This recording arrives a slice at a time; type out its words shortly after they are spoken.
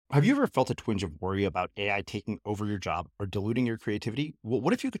Have you ever felt a twinge of worry about AI taking over your job or diluting your creativity? Well,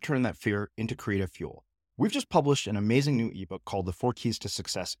 what if you could turn that fear into creative fuel? We've just published an amazing new ebook called The 4 Keys to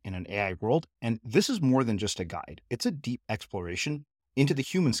Success in an AI World, and this is more than just a guide. It's a deep exploration into the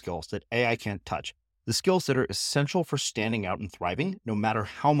human skills that AI can't touch, the skills that are essential for standing out and thriving, no matter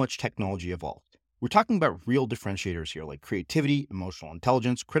how much technology evolves. We're talking about real differentiators here, like creativity, emotional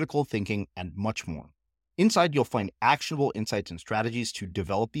intelligence, critical thinking, and much more. Inside, you'll find actionable insights and strategies to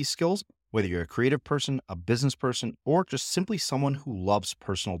develop these skills, whether you're a creative person, a business person, or just simply someone who loves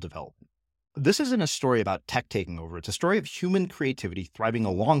personal development. This isn't a story about tech taking over. It's a story of human creativity thriving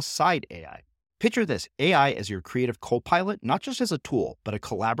alongside AI. Picture this, AI as your creative co-pilot, not just as a tool, but a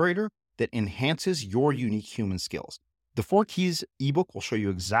collaborator that enhances your unique human skills. The 4 Keys ebook will show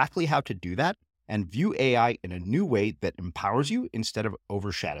you exactly how to do that and view AI in a new way that empowers you instead of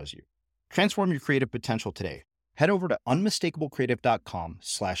overshadows you. Transform your creative potential today. Head over to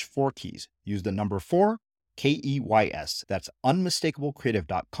unmistakablecreative.com/4keys. Use the number 4, KEYS. That's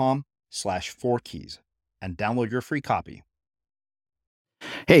unmistakablecreative.com/4keys and download your free copy.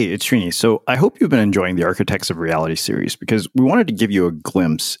 Hey, it's Srini. So I hope you've been enjoying the Architects of Reality series because we wanted to give you a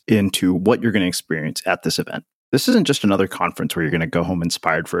glimpse into what you're going to experience at this event. This isn't just another conference where you're going to go home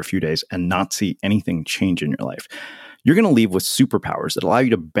inspired for a few days and not see anything change in your life. You're going to leave with superpowers that allow you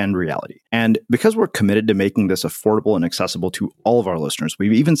to bend reality. And because we're committed to making this affordable and accessible to all of our listeners,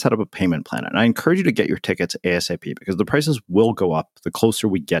 we've even set up a payment plan. And I encourage you to get your tickets ASAP because the prices will go up the closer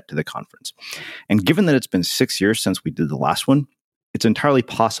we get to the conference. And given that it's been 6 years since we did the last one, it's entirely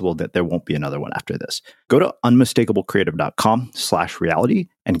possible that there won't be another one after this. Go to unmistakablecreative.com/reality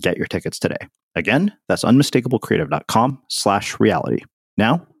and get your tickets today. Again, that's unmistakablecreative.com/reality.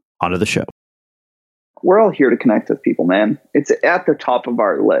 Now, onto the show. We're all here to connect with people, man. It's at the top of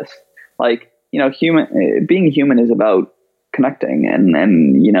our list. Being human is about connecting and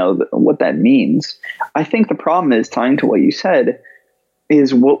what that means. I think the problem is, tying to what you said,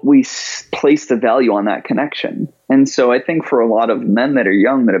 is what we place the value on that connection. And so I think for a lot of men that are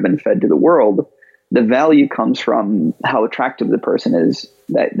young, that have been fed to the world, the value comes from how attractive the person is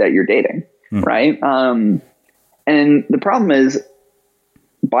that you're dating, right? And the problem is,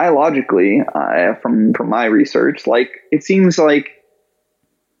 biologically, from my research, it seems like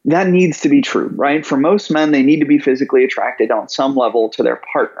that needs to be true, right? For most men, they need to be physically attracted on some level to their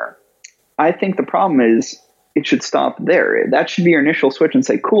partner. I think the problem is it should stop there. That should be your initial switch and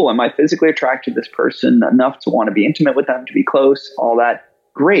say, cool, am I physically attracted to this person enough to want to be intimate with them, to be close, all that?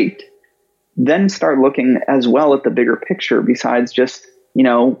 Great. Then start looking as well at the bigger picture besides just,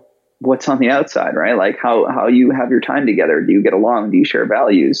 what's on the outside, right? Like how you have your time together. Do you get along? Do you share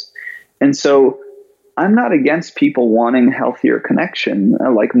values? And so I'm not against people wanting healthier connection,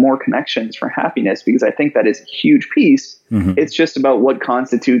 like more connections for happiness, because I think that is a huge piece. Mm-hmm. It's just about what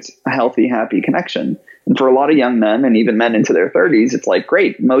constitutes a healthy, happy connection. And for a lot of young men and even men into their 30s, it's like,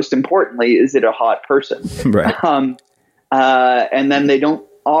 great. Most importantly, is it a hot person? Right. And then they don't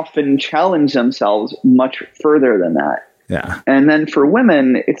often challenge themselves much further than that. Yeah. And then for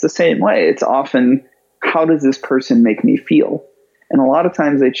women, it's the same way. It's often, how does this person make me feel? And a lot of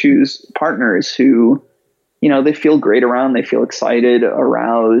times they choose partners who, they feel great around, they feel excited,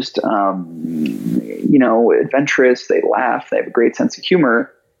 aroused, adventurous, they laugh, they have a great sense of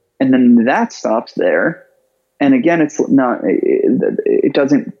humor. And then that stops there. And again, it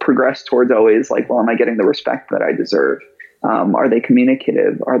doesn't progress towards always like, well, am I getting the respect that I deserve? Are they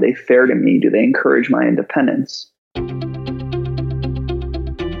communicative? Are they fair to me? Do they encourage my independence?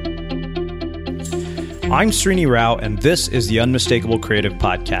 I'm Srini Rao, and this is the Unmistakable Creative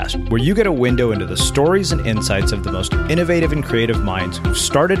Podcast, where you get a window into the stories and insights of the most innovative and creative minds who've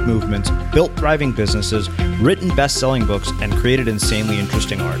started movements, built thriving businesses, written best-selling books, and created insanely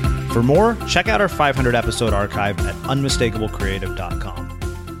interesting art. For more, check out our 500-episode archive at unmistakablecreative.com.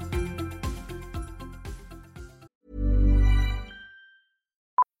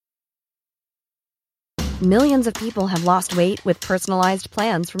 Millions of people have lost weight with personalized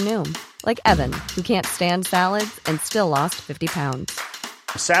plans from Noom. Like Evan, who can't stand salads and still lost 50 pounds.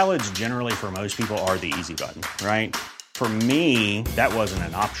 Salads generally for most people are the easy button, right? For me, that wasn't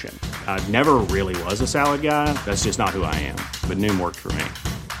an option. I never really was a salad guy. That's just not who I am. But Noom worked for me.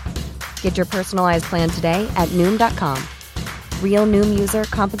 Get your personalized plan today at Noom.com. Real Noom user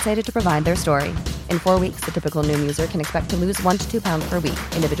compensated to provide their story. In 4 weeks, the typical Noom user can expect to lose 1 to 2 pounds per week.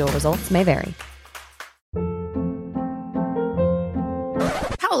 Individual results may vary.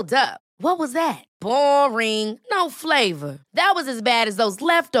 Hold up. What was that? Boring. No flavor. That was as bad as those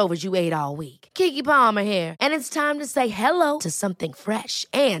leftovers you ate all week. Keke Palmer here, and it's time to say hello to something fresh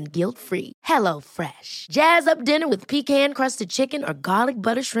and guilt-free. Hello Fresh. Jazz up dinner with pecan-crusted chicken or garlic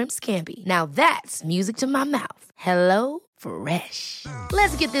butter shrimp scampi. Now that's music to my mouth. Hello Fresh.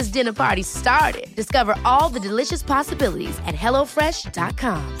 Let's get this dinner party started. Discover all the delicious possibilities at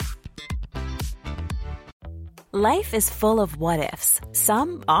hellofresh.com. Life is full of what-ifs.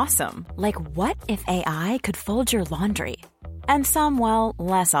 Some awesome, like what if AI could fold your laundry? And some, well,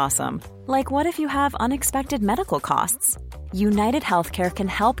 less awesome, like what if you have unexpected medical costs? United Healthcare can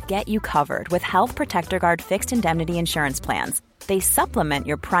help get you covered with Health Protector Guard fixed indemnity insurance plans. They supplement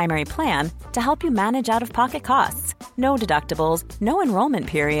your primary plan to help you manage out-of-pocket costs. No deductibles, no enrollment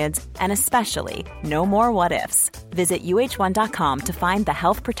periods, and especially no more what-ifs. Visit uh1.com to find the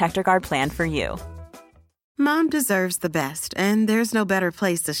Health Protector Guard plan for you. Mom deserves the best, and there's no better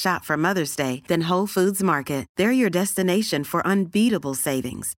place to shop for Mother's Day than Whole Foods Market. They're your destination for unbeatable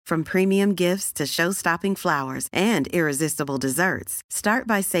savings, from premium gifts to show-stopping flowers and irresistible desserts. Start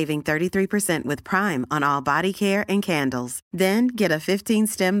by saving 33% with Prime on all body care and candles. Then get a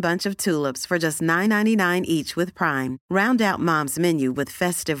 15-stem bunch of tulips for just $9.99 each with Prime. Round out Mom's menu with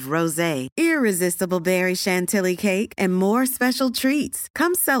festive rosé, irresistible berry chantilly cake, and more special treats.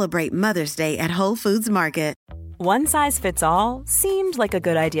 Come celebrate Mother's Day at Whole Foods Market. One size fits all seemed like a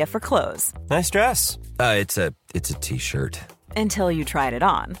good idea for clothes. Nice dress. It's a t-shirt. Until you tried it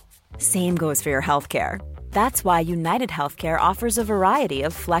on. Same goes for your healthcare. That's why United Healthcare offers a variety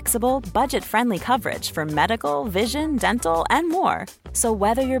of flexible, budget-friendly coverage for medical, vision, dental, and more. So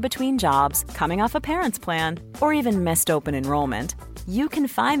whether you're between jobs, coming off a parent's plan, or even missed open enrollment, you can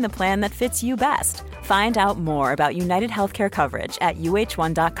find the plan that fits you best. Find out more about United Healthcare coverage at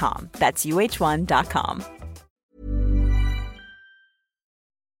uh1.com. That's uh1.com.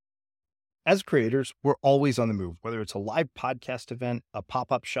 As creators, we're always on the move. Whether it's a live podcast event, a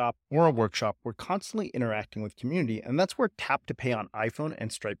pop-up shop, or a workshop, we're constantly interacting with community, and that's where Tap to Pay on iPhone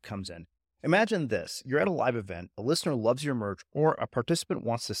and Stripe comes in. Imagine this. You're at a live event, a listener loves your merch, or a participant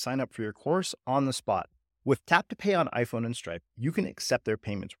wants to sign up for your course on the spot. With Tap to Pay on iPhone and Stripe, you can accept their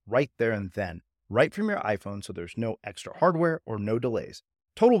payments right there and then, right from your iPhone, so there's no extra hardware or no delays.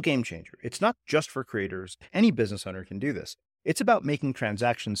 Total game changer. It's not just for creators. Any business owner can do this. It's about making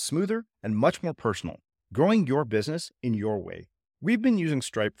transactions smoother and much more personal, growing your business in your way. We've been using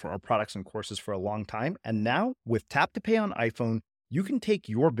Stripe for our products and courses for a long time, and now with Tap to Pay on iPhone, you can take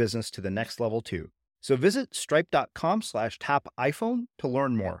your business to the next level too. So visit stripe.com/tapiphone to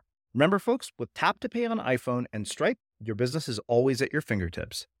learn more. Remember, folks, with Tap to Pay on iPhone and Stripe, your business is always at your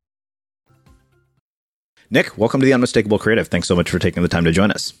fingertips. Nick, welcome to the Unmistakable Creative. Thanks so much for taking the time to join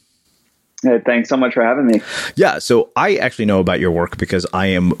us. Hey, thanks so much for having me. Yeah, so I actually know about your work because I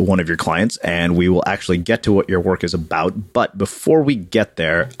am one of your clients, and we will actually get to what your work is about. But before we get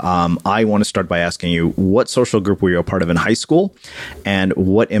there, I want to start by asking you, what social group were you a part of in high school, and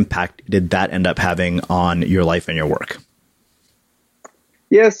what impact did that end up having on your life and your work?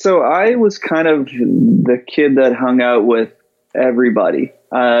 Yeah, so I was kind of the kid that hung out with everybody.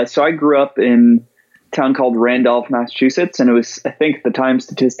 So I grew up in town called Randolph, Massachusetts, and it was, I think, at the time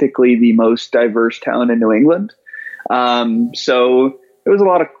statistically the most diverse town in New England. So there was a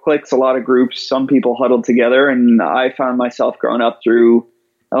lot of cliques, a lot of groups, some people huddled together, and I found myself growing up through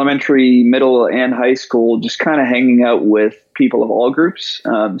elementary, middle, and high school just kind of hanging out with people of all groups.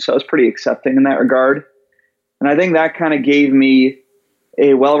 So I was pretty accepting in that regard. And I think that kind of gave me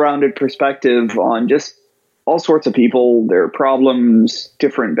a well-rounded perspective on just all sorts of people, their problems,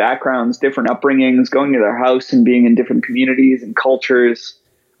 different backgrounds, different upbringings, going to their house and being in different communities and cultures.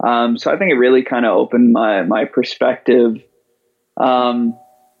 So I think it really kind of opened my perspective. And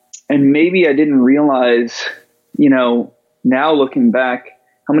maybe I didn't realize, now looking back,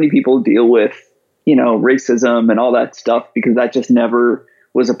 how many people deal with, racism and all that stuff, because that just never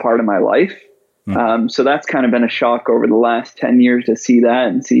was a part of my life. So that's kind of been a shock over the last 10 years to see that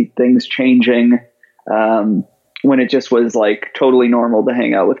and see things changing. When it just was like totally normal to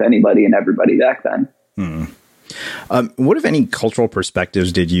hang out with anybody and everybody back then. What, if any, cultural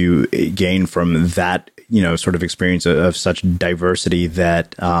perspectives did you gain from that, sort of experience of such diversity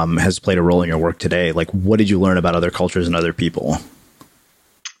that has played a role in your work today? Like, what did you learn about other cultures and other people?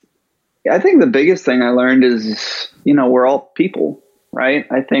 Yeah, I think the biggest thing I learned is, we're all people, right?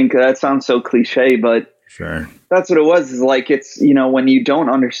 I think that sounds so cliche, but sure, that's what it was. Is like, it's, when you don't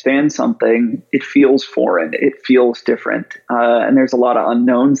understand something, it feels foreign. It feels different. And there's a lot of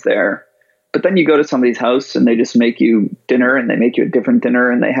unknowns there. But then you go to somebody's house and they just make you dinner, and they make you a different dinner,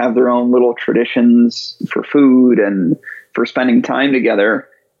 and they have their own little traditions for food and for spending time together.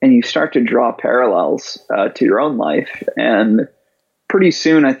 and you start to draw parallels to your own life. And pretty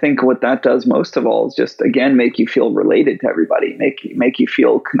soon, I think what that does most of all is just, again, make you feel related to everybody, make you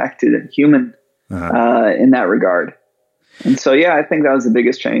feel connected and human in that regard. And so, yeah, I think that was the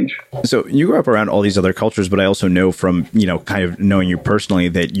biggest change. So you grew up around all these other cultures, but I also know from, kind of knowing you personally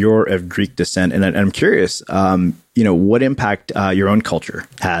that you're of Greek descent. And I'm curious, what impact your own culture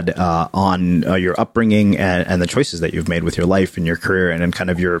had on your upbringing and the choices that you've made with your life and your career and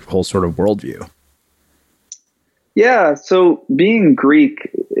kind of your whole sort of worldview. Yeah. So being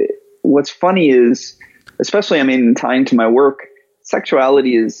Greek, what's funny is, especially, tying to my work,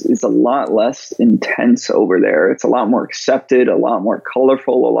 sexuality is a lot less intense over there. It's a lot more accepted, a lot more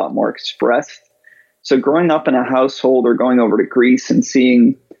colorful, a lot more expressed. So growing up in a household or going over to Greece and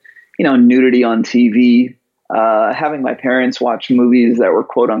seeing, nudity on TV, having my parents watch movies that were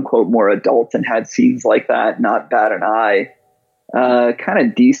quote unquote more adult and had scenes like that, not bat an eye, kind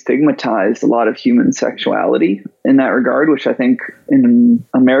of destigmatized a lot of human sexuality in that regard, which I think in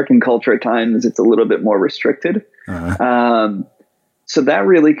American culture at times it's a little bit more restricted. So that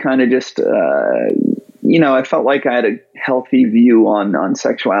really kind of just, I felt like I had a healthy view on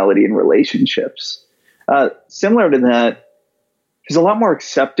sexuality and relationships. Similar to that, there's a lot more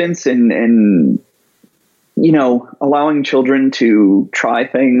acceptance in allowing children to try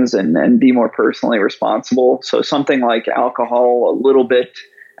things and be more personally responsible. So something like alcohol a little bit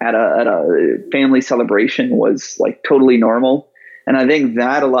at a family celebration was like totally normal. And I think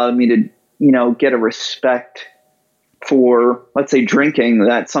that allowed me to, get a respect for, let's say, drinking,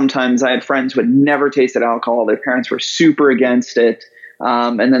 that sometimes I had friends who had never tasted alcohol. Their parents were super against it.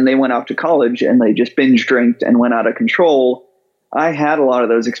 And then they went out to college and they just binge drinked and went out of control. I had a lot of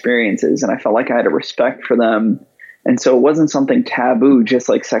those experiences and I felt like I had a respect for them. And so it wasn't something taboo, just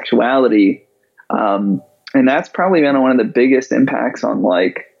like sexuality. And that's probably been one of the biggest impacts on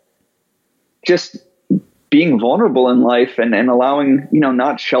like just being vulnerable in life and allowing,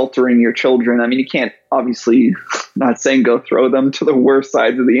 not sheltering your children. You can't obviously, not saying go throw them to the worst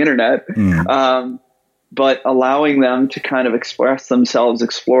sides of the internet, but allowing them to kind of express themselves,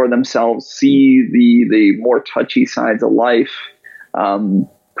 explore themselves, see the more touchy sides of life,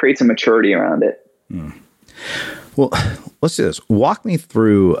 creates a maturity around it. Well, let's do this. Walk me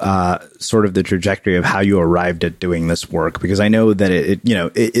through sort of the trajectory of how you arrived at doing this work, because I know that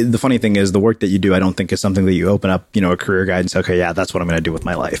the funny thing is the work that you do, I don't think is something that you open up, a career guide and say, okay, yeah, that's what I'm going to do with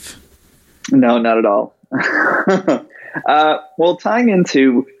my life. No, not at all. Well, tying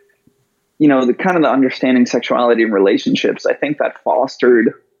into, the kind of the understanding sexuality and relationships, I think that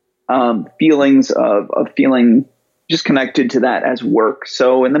fostered feelings of feeling just connected to that as work.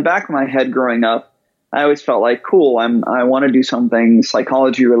 So in the back of my head growing up, I always felt like, cool, I want to do something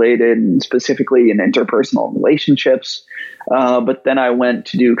psychology related and specifically in interpersonal relationships. But then I went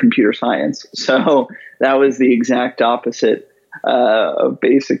to do computer science. So that was the exact opposite of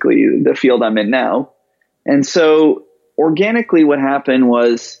basically the field I'm in now. And so organically what happened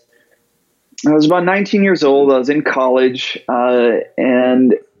was I was about 19 years old. I was in college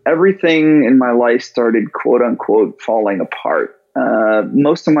and everything in my life started quote unquote falling apart.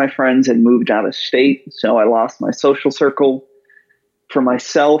 Most of my friends had moved out of state, so I lost my social circle. For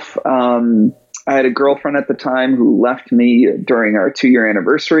myself, I had a girlfriend at the time who left me during our 2-year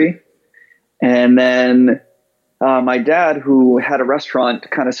anniversary. And then my dad, who had a restaurant to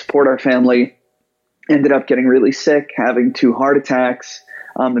kind of support our family, ended up getting really sick, having 2 heart attacks,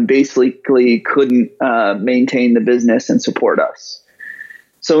 and basically couldn't maintain the business and support us.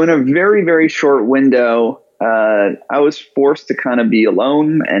 So in a very, very short window, I was forced to kind of be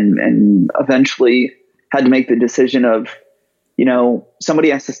alone and eventually had to make the decision of, somebody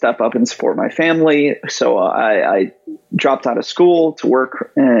has to step up and support my family. So I dropped out of school to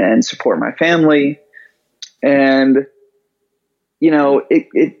work and support my family. And,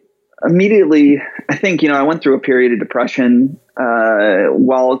 it immediately, I think, I went through a period of depression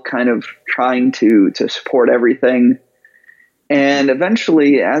while kind of trying to support everything. And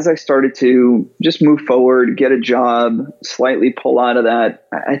eventually, as I started to just move forward, get a job, slightly pull out of that,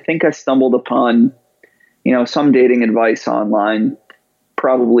 I think I stumbled upon, some dating advice online,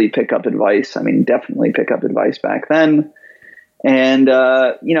 probably pickup advice. Definitely pickup advice back then. And,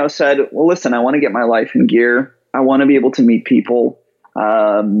 said, well, listen, I want to get my life in gear. I want to be able to meet people.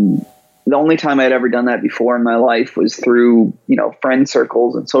 The only time I'd ever done that before in my life was through, friend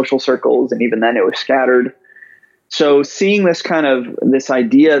circles and social circles. And even then it was scattered. So seeing this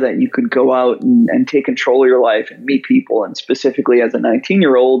idea that you could go out and take control of your life and meet people, and specifically as a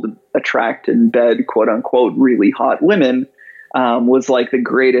 19-year-old, attract and bed, quote unquote, really hot women, was like the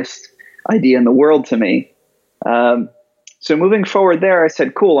greatest idea in the world to me. So moving forward there, I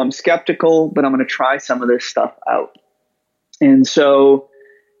said, cool, I'm skeptical, but I'm going to try some of this stuff out. And so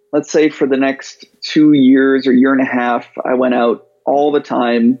let's say for the next 2 years or year and a half, I went out all the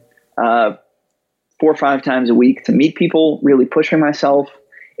time, 4 or 5 times a week to meet people, really pushing myself.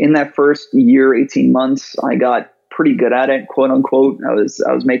 In that first year, 18 months, I got pretty good at it, quote unquote. I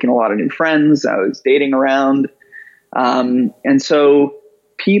was making a lot of new friends. I was dating around. And so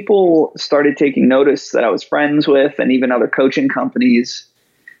people started taking notice that I was friends with, and even other coaching companies.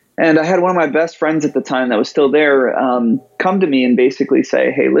 And I had one of my best friends at the time that was still there come to me and basically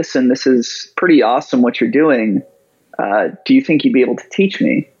say, hey, listen, this is pretty awesome what you're doing. Do you think you'd be able to teach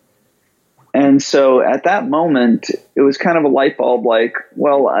me? And so at that moment, it was kind of a light bulb like,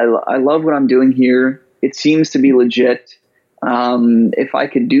 well, I love what I'm doing here. It seems to be legit. If I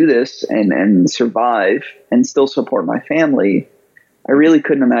could do this and survive and still support my family, I really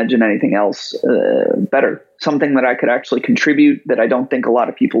couldn't imagine anything else better. Something that I could actually contribute that I don't think a lot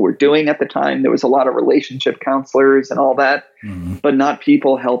of people were doing at the time. There was a lot of relationship counselors and all that, but not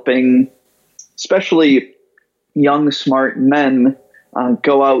people helping, especially young, smart men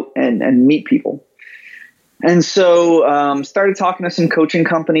go out and meet people. And so started talking to some coaching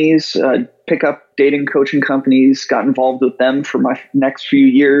companies, pick up dating coaching companies, got involved with them for my next few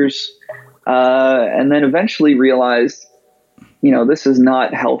years, and then eventually realized, this is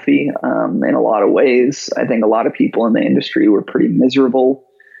not healthy in a lot of ways. I think a lot of people in the industry were pretty miserable.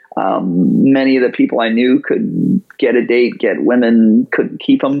 Many of the people I knew could get a date, get women, couldn't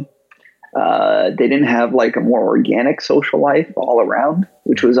keep them. They didn't have like a more organic social life all around,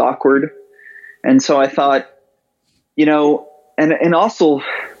 which was awkward. And so I thought, and also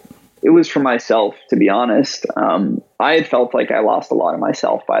it was for myself, to be honest. I had felt like I lost a lot of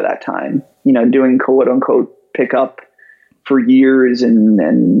myself by that time, doing quote unquote pickup for years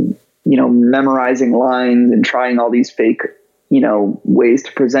and memorizing lines and trying all these fake, ways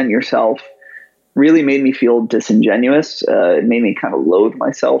to present yourself really made me feel disingenuous. It made me kind of loathe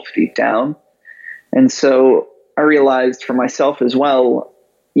myself deep down. And so I realized for myself as well,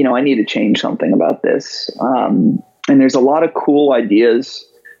 I need to change something about this. And there's a lot of cool ideas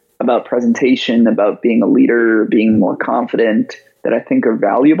about presentation, about being a leader, being more confident that I think are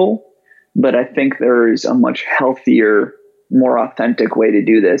valuable. But I think there's a much healthier, more authentic way to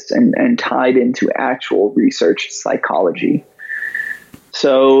do this and tied into actual research psychology.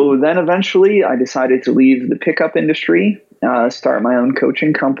 So then eventually I decided to leave the pickup industry, start my own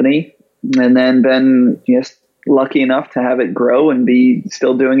coaching company, and then been just lucky enough to have it grow and be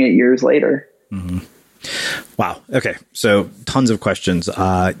still doing it years later. Mm-hmm. Wow. Okay. So tons of questions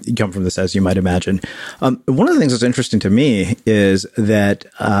come from this, as you might imagine. One of the things that's interesting to me is that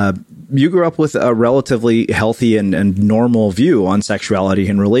you grew up with a relatively healthy and normal view on sexuality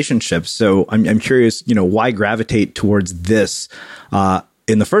and relationships. So I'm curious, why gravitate towards this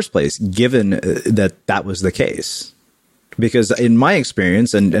in the first place, given that was the case? Because in my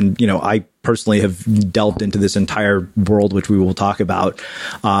experience, and I personally have delved into this entire world, which we will talk about,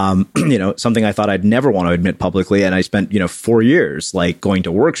 something I thought I'd never want to admit publicly. And I spent, 4 years like going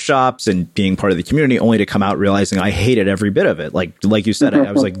to workshops and being part of the community, only to come out realizing I hated every bit of it. Like you said,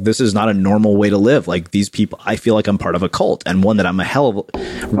 I was like, this is not a normal way to live. Like these people, I feel like I'm part of a cult, and one that I'm a hell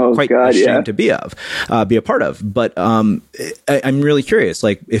of ashamed to be a part of. But I'm really curious,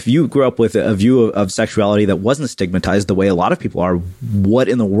 like if you grew up with a view of sexuality that wasn't stigmatized the way a lot of people are, what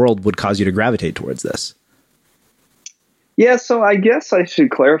in the world would cause you to gravitate towards this? Yeah, so I guess I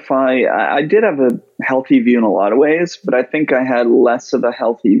should clarify. I did have a healthy view in a lot of ways, but I think I had less of a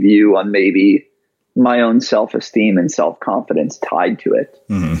healthy view on maybe my own self-esteem and self-confidence tied to it.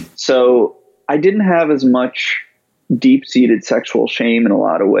 Mm-hmm. So I didn't have as much deep-seated sexual shame in a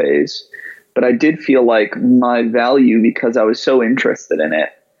lot of ways, but I did feel like my value, because I was so interested in it,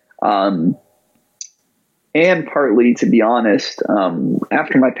 and partly, to be honest,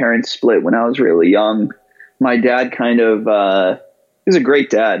 after my parents split when I was really young, my dad he was a great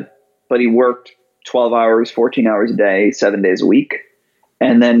dad, but he worked 12 hours, 14 hours a day, 7 days a week.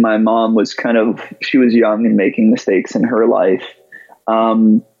 And then my mom was she was young and making mistakes in her life.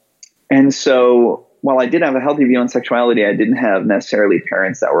 And so while I did have a healthy view on sexuality, I didn't have necessarily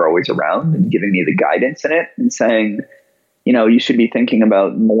parents that were always around and giving me the guidance in it and saying, you should be thinking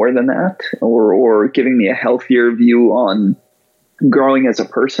about more than that, or giving me a healthier view on growing as a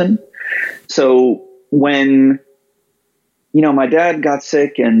person. So when, my dad got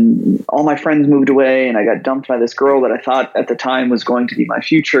sick and all my friends moved away and I got dumped by this girl that I thought at the time was going to be my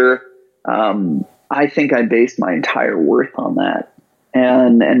future, I think I based my entire worth on that,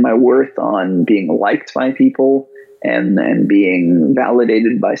 and my worth on being liked by people and being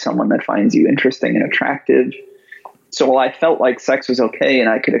validated by someone that finds you interesting and attractive. So while I felt like sex was okay and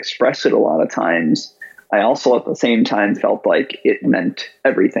I could express it a lot of times, I also at the same time felt like it meant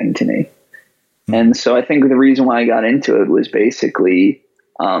everything to me. And so I think the reason why I got into it was basically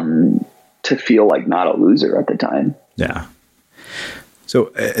to feel like not a loser at the time. Yeah. So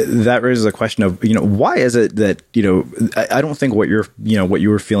that raises a question of, why is it that, I don't think what you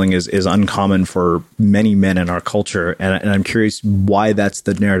were feeling is uncommon for many men in our culture. And I'm curious why that's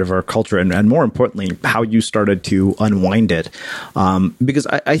the narrative of our culture, and more importantly, how you started to unwind it. Because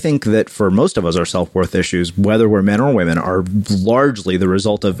I think that for most of us, our self-worth issues, whether we're men or women, are largely the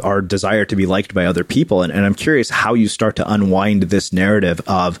result of our desire to be liked by other people. And I'm curious how you start to unwind this narrative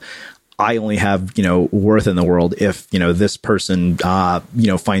of, I only have, worth in the world if, this person,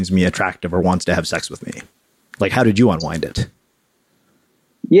 finds me attractive or wants to have sex with me. Like, how did you unwind it?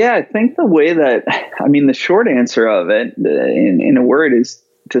 Yeah, I think the short answer of it in a word is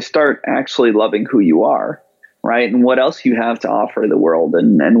to start actually loving who you are, right? And what else you have to offer the world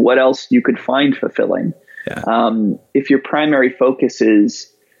and what else you could find fulfilling. Yeah. If your primary focus is,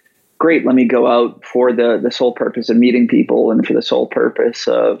 great, let me go out for the sole purpose of meeting people and for the sole purpose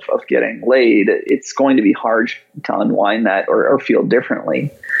of getting laid, it's going to be hard to unwind that or feel differently.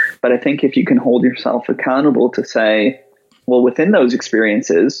 But I think if you can hold yourself accountable to say, well, within those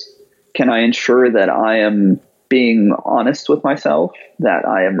experiences, can I ensure that I am being honest with myself, that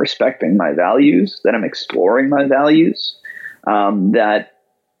I am respecting my values, that I'm exploring my values, that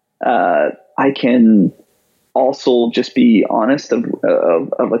I can also just be honest of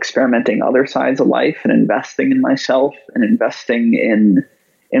experimenting other sides of life and investing in myself and investing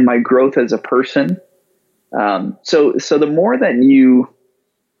in my growth as a person. So the more that you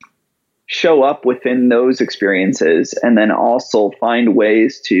show up within those experiences and then also find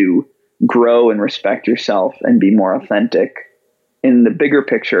ways to grow and respect yourself and be more authentic in the bigger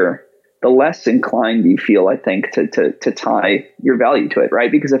picture, the less inclined you feel, I think, to tie your value to it, right?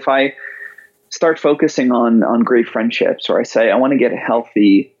 Because if I start focusing on great friendships, or I say, I want to get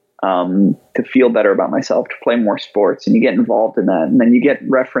healthy, to feel better about myself, to play more sports, and you get involved in that. And then you get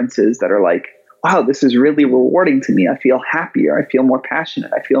references that are like, wow, this is really rewarding to me. I feel happier. I feel more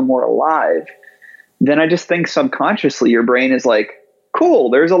passionate. I feel more alive. Then I just think subconsciously your brain is like, cool,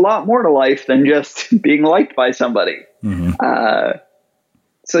 there's a lot more to life than just being liked by somebody. Mm-hmm.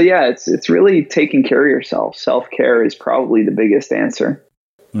 So yeah, it's really taking care of yourself. Self-care is probably the biggest answer.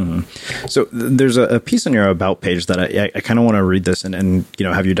 Mm-hmm. So there's a piece on your About page that I kind of want to read this and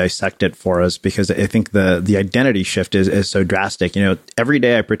have you dissect it for us, because I think the identity shift is so drastic. Every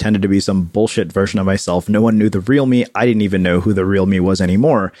day I pretended to be some bullshit version of myself. No one knew the real me. I didn't even know who the real me was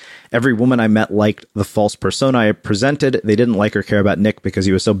anymore. Every woman I met liked the false persona I presented. They didn't like or care about Nick because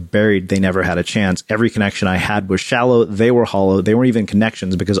he was so buried they never had a chance. Every connection I had was shallow. They were hollow. They weren't even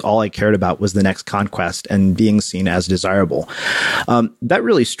connections because all I cared about was the next conquest and being seen as desirable. That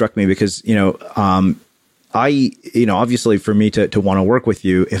really struck me because, obviously for me to want to work with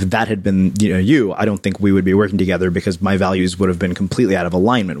you, if that had been, you, I don't think we would be working together because my values would have been completely out of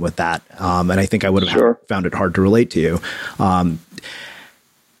alignment with that. And I think I would have found it hard to relate to you.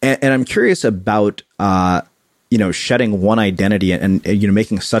 And I'm curious about, shedding one identity and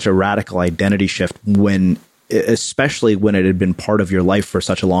making such a radical identity shift especially when it had been part of your life for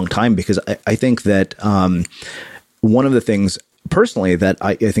such a long time, because I think that one of the things personally that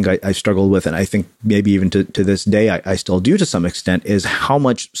I think I struggled with, and I think maybe even to this day I still do to some extent, is how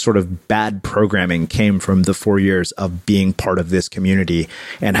much sort of bad programming came from the 4 years of being part of this community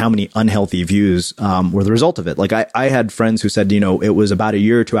and how many unhealthy views were the result of it. Like I had friends who said, it was about a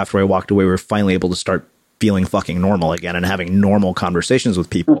year or two after I walked away, we were finally able to start feeling fucking normal again and having normal conversations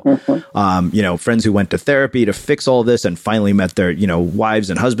with people. Friends who went to therapy to fix all this and finally met their, wives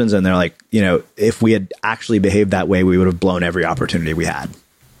and husbands. And they're like, if we had actually behaved that way, we would have blown every opportunity we had.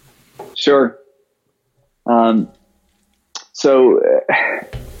 Sure. So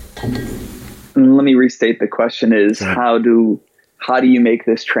let me restate the question is how do you make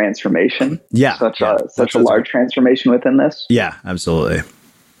this transformation? Yeah. Such a large transformation within this? Yeah, absolutely.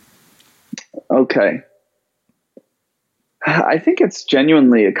 Okay. I think it's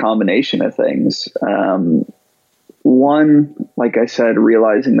genuinely a combination of things. One, like I said,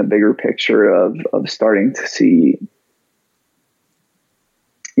 realizing the bigger picture of starting to see,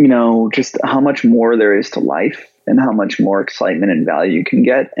 just how much more there is to life and how much more excitement and value you can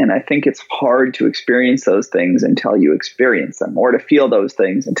get. And I think it's hard to experience those things until you experience them, or to feel those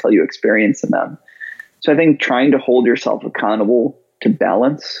things until you experience them. So I think trying to hold yourself accountable to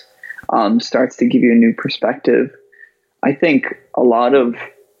balance starts to give you a new perspective. I think a lot of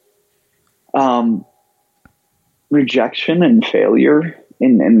rejection and failure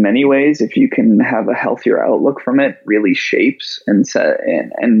in many ways, if you can have a healthier outlook from it, really shapes and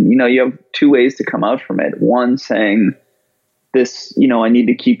you have two ways to come out from it. One, saying this, I need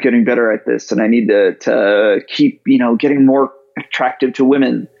to keep getting better at this, and I need to keep, getting more attractive to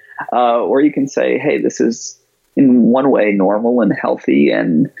women. Or you can say, hey, this is in one way normal and healthy,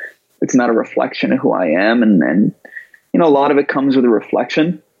 and it's not a reflection of who I am. And a lot of it comes with a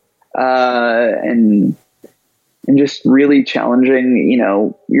reflection, and just really challenging,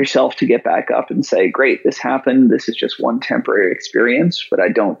 yourself to get back up and say, great, this happened. This is just one temporary experience, but I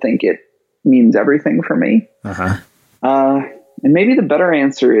don't think it means everything for me. And maybe the better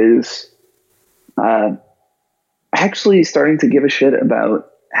answer is actually starting to give a shit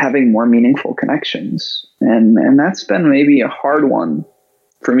about having more meaningful connections. And that's been maybe a hard one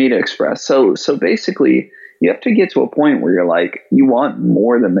for me to express. So basically, you have to get to a point where you're like, you want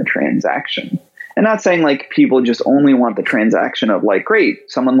more than the transaction. And not saying like people just only want the transaction of like, great,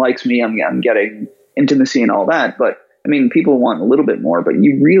 someone likes me, I'm getting intimacy and all that. But I mean, people want a little bit more, but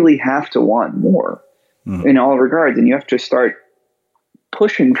you really have to want more in all regards. And you have to start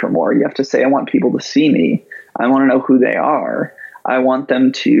pushing for more. You have to say, I want people to see me. I want to know who they are. I want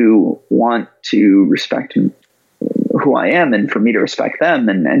them to want to respect who I am, and for me to respect them,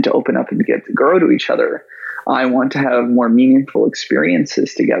 and to open up and get to grow to each other. I want to have more meaningful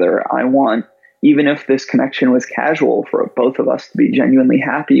experiences together. I want, even if this connection was casual, for both of us to be genuinely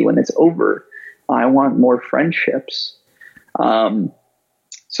happy when it's over. I want more friendships.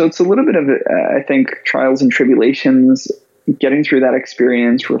 So it's a little bit of, I think, trials and tribulations, getting through that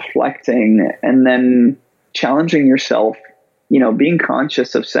experience, reflecting, and then challenging yourself, being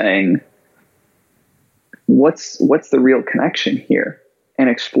conscious of saying, what's the real connection here, and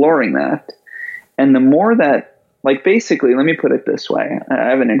exploring that. And the more that, like, basically, let me put it this way. I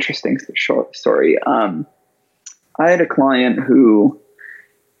have an interesting short story. I had a client who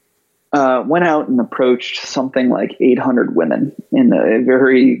went out and approached something like 800 women in a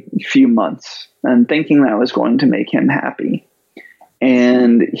very few months, and thinking that was going to make him happy.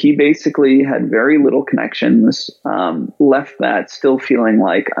 And he basically had very little connections, left that still feeling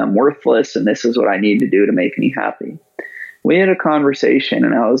like I'm worthless and this is what I need to do to make me happy. We had a conversation,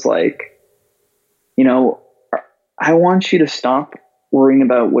 and I was like, I want you to stop worrying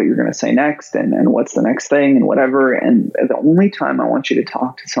about what you're going to say next and what's the next thing and whatever. And the only time I want you to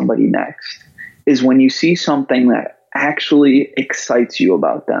talk to somebody next is when you see something that actually excites you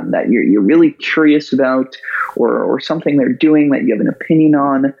about them, that you're really curious about, or something they're doing that you have an opinion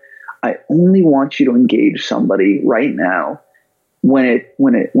on. I only want you to engage somebody right now when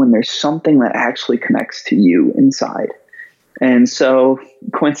there's something that actually connects to you inside. And so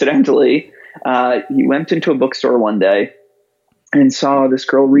coincidentally, he went into a bookstore one day and saw this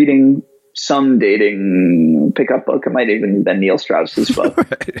girl reading some dating pickup book. It might even been Neil Strauss's book,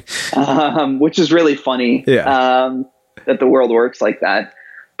 which is really funny that the world works like that.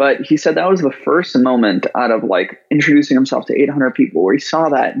 But he said that was the first moment out of like introducing himself to 800 people where he saw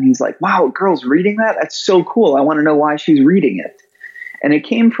that, and he's like, wow, a girl's reading that? That's so cool. I want to know why she's reading it. And it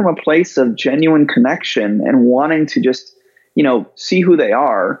came from a place of genuine connection and wanting to just, see who they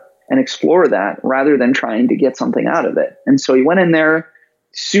are and explore that rather than trying to get something out of it. And so he went in there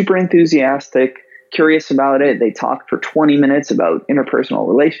super enthusiastic, curious about it. They talked for 20 minutes about interpersonal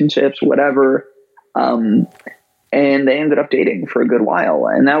relationships, whatever. And they ended up dating for a good while.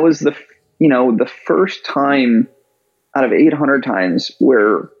 And that was the first time out of 800 times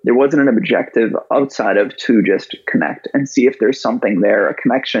where there wasn't an objective outside of to just connect and see if there's something there, a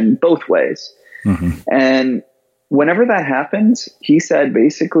connection both ways. Mm-hmm. And whenever that happens, he said,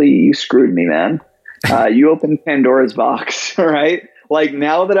 basically, you screwed me, man. You opened Pandora's box, right? Like,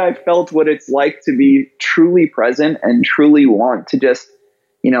 now that I've felt what it's like to be truly present and truly want to just,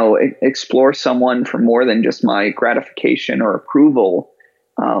 explore someone for more than just my gratification or approval,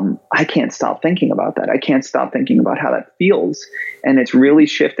 I can't stop thinking about that. I can't stop thinking about how that feels. And it's really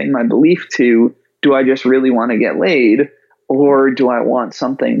shifting my belief to, do I just really want to get laid, or do I want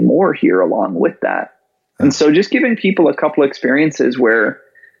something more here along with that? And so just giving people a couple experiences where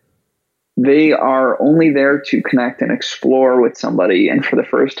they are only there to connect and explore with somebody, and for the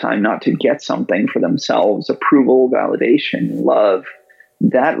first time, not to get something for themselves, approval, validation, love,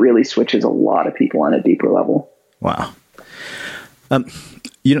 that really switches a lot of people on a deeper level. Wow.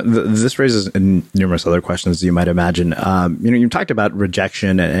 This raises numerous other questions you might imagine. You talked about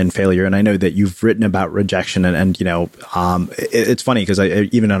rejection and failure, and I know that you've written about rejection, and it's funny because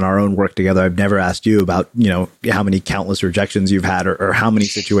even in our own work together, I've never asked you about how many countless rejections you've had or how many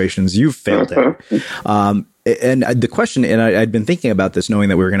situations you've failed in. And the question, and I'd been thinking about this, knowing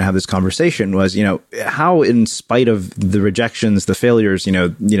that we were going to have this conversation, was how, in spite of the rejections, the failures,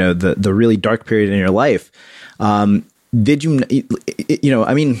 the really dark period in your life. Did you,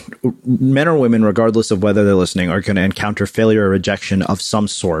 men or women, regardless of whether they're listening, are going to encounter failure or rejection of some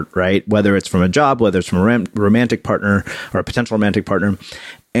sort, right? Whether it's from a job, whether it's from a romantic partner or a potential romantic partner.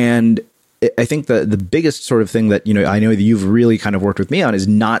 And I think the biggest sort of thing that, I know that you've really kind of worked with me on is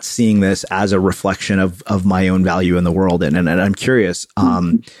not seeing this as a reflection of my own value in the world. And I'm curious,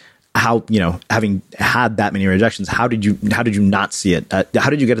 how, having had that many rejections, how did you not see it? How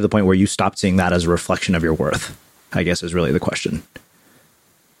did you get to the point where you stopped seeing that as a reflection of your worth? I guess is really the question.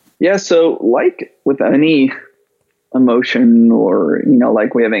 Yeah. So like with any emotion or,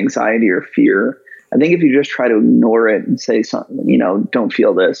 like we have anxiety or fear, I think if you just try to ignore it and say something, don't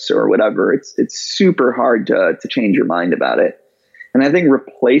feel this or whatever, it's super hard to change your mind about it. And I think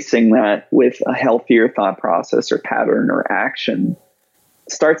replacing that with a healthier thought process or pattern or action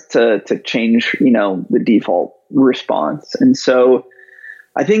starts to change, the default response. And so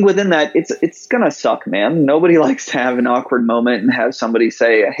I think within that, it's going to suck, man. Nobody likes to have an awkward moment and have somebody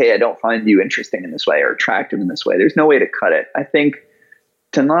say, hey, I don't find you interesting in this way or attractive in this way. There's no way to cut it. I think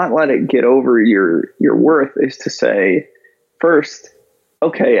to not let it get over your worth is to say, first,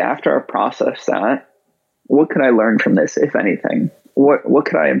 okay, after I process that, what could I learn from this, if anything? What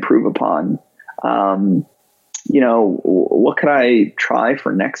could I improve upon? What could I try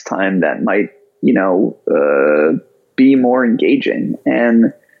for next time that might, be more engaging?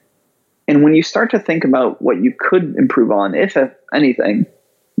 And when you start to think about what you could improve on, if anything,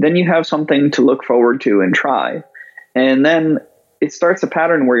 then you have something to look forward to and try. And then it starts a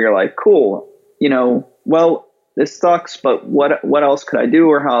pattern where you're like, cool, well, this sucks, but what else could I do,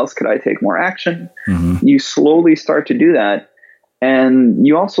 or how else could I take more action? Mm-hmm. You slowly start to do that. And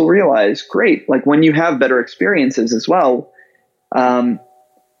you also realize, great, like when you have better experiences as well,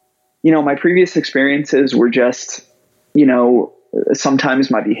 my previous experiences were just,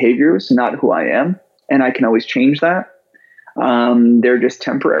 sometimes my behaviors, not who I am, and I can always change that. They're just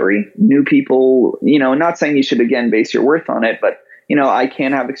temporary. New people, not saying you should again base your worth on it, but I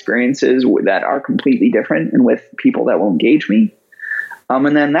can have experiences that are completely different and with people that will engage me.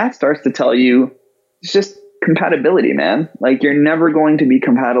 And then that starts to tell you it's just compatibility, man. Like you're never going to be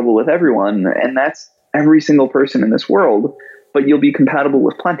compatible with everyone, and that's every single person in this world, but you'll be compatible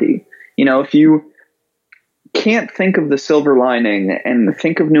with plenty. If you can't think of the silver lining and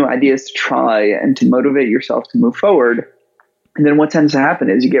think of new ideas to try and to motivate yourself to move forward, and then what tends to happen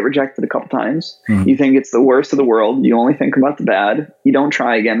is you get rejected a couple times. Mm-hmm. You think it's the worst of the world. You only think about the bad. You don't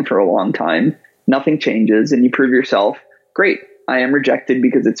try again for a long time. Nothing changes, and you prove yourself, great, I am rejected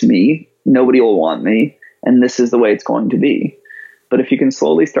because it's me. Nobody will want me, and this is the way it's going to be. But if you can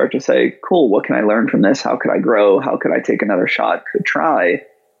slowly start to say, cool, what can I learn from this? How could I grow? How could I take another shot? Could try.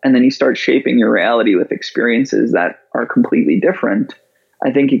 And then you start shaping your reality with experiences that are completely different.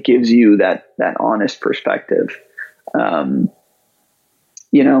 I think it gives you that honest perspective.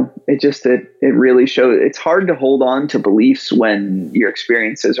 It really shows. It's hard to hold on to beliefs when your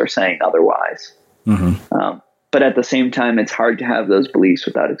experiences are saying otherwise. Mm-hmm. But at the same time, it's hard to have those beliefs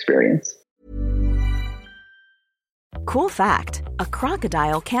without experience. Cool fact, a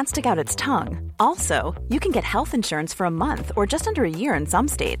crocodile can't stick out its tongue. Also, you can get health insurance for a month or just under a year in some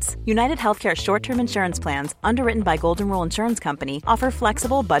states. United Healthcare short-term insurance plans, underwritten by Golden Rule Insurance Company, offer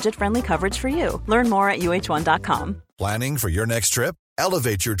flexible, budget-friendly coverage for you. Learn more at uh1.com. Planning for your next trip?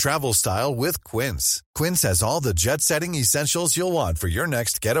 Elevate your travel style with Quince. Quince has all the jet-setting essentials you'll want for your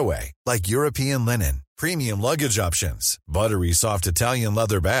next getaway, like European linen, premium luggage options, buttery soft Italian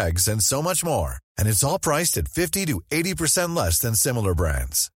leather bags, and so much more. And it's all priced at 50 to 80% less than similar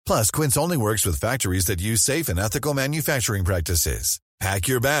brands. Plus, Quince only works with factories that use safe and ethical manufacturing practices. Pack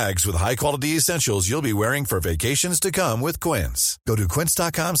your bags with high-quality essentials you'll be wearing for vacations to come with Quince. Go to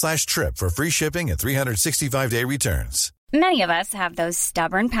quince.com/trip for free shipping and 365-day returns. Many of us have those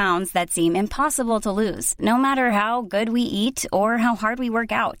stubborn pounds that seem impossible to lose, no matter how good we eat or how hard we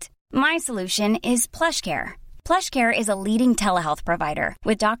work out. My solution is PlushCare. PlushCare is a leading telehealth provider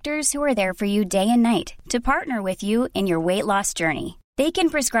with doctors who are there for you day and night to partner with you in your weight loss journey. They can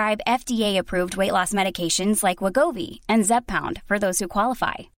prescribe FDA-approved weight loss medications like Wegovy and Zepbound for those who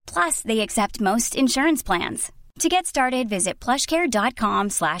qualify. Plus, they accept most insurance plans. To get started, visit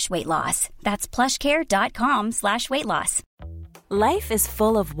plushcare.com/weight loss. That's plushcare.com/weight loss. Life is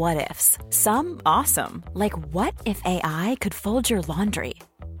full of what-ifs. Some awesome, like what if AI could fold your laundry?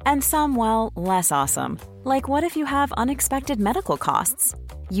 And some, well, less awesome, like what if you have unexpected medical costs?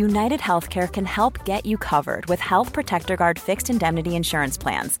 United Healthcare can help get you covered with Health Protector Guard fixed indemnity insurance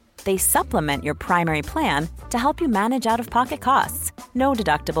plans. They supplement your primary plan to help you manage out-of-pocket costs. No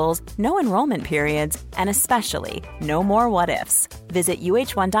deductibles, no enrollment periods, and especially no more what-ifs. Visit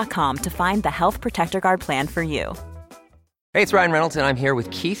uh1.com to find the Health Protector Guard plan for you. Hey, it's Ryan Reynolds, and I'm here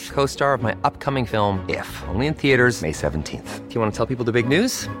with Keith, co-star of my upcoming film, If, only in theaters May 17th. Do you want to tell people the big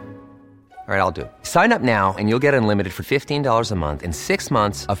news? All right, I'll do it. Sign up now and you'll get unlimited for $15 a month and 6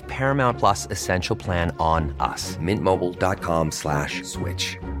 months of Paramount Plus Essential Plan on us.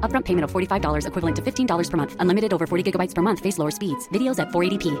 MintMobile.com/switch. Upfront payment of $45 equivalent to $15 per month. Unlimited over 40 gigabytes per month. Face lower speeds. Videos at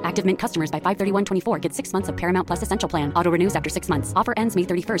 480p. Active Mint customers by 531.24 get 6 months of Paramount Plus Essential Plan. Auto renews after 6 months. Offer ends May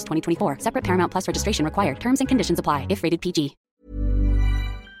 31st, 2024. Separate Paramount Plus registration required. Terms and conditions apply if rated PG.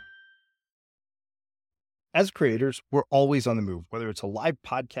 As creators, we're always on the move. Whether it's a live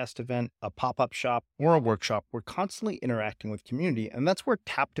podcast event, a pop-up shop, or a workshop, we're constantly interacting with community, and that's where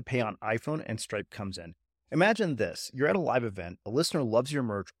Tap to Pay on iPhone and Stripe comes in. Imagine this. You're at a live event, a listener loves your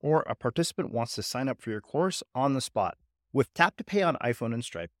merch, or a participant wants to sign up for your course on the spot. With Tap to Pay on iPhone and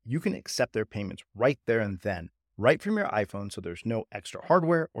Stripe, you can accept their payments right there and then, right from your iPhone, so there's no extra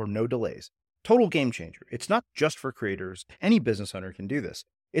hardware or no delays. Total game changer. It's not just for creators. Any business owner can do this.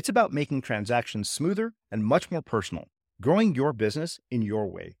 It's about making transactions smoother and much more personal, growing your business in your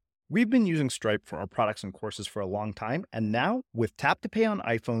way. We've been using Stripe for our products and courses for a long time, and now with Tap to Pay on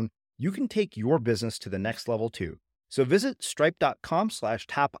iPhone, you can take your business to the next level too. So visit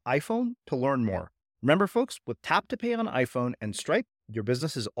stripe.com/tapiphone to learn more. Remember, folks, with Tap to Pay on iPhone and Stripe, your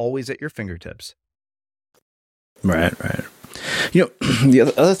business is always at your fingertips. Right. You know, the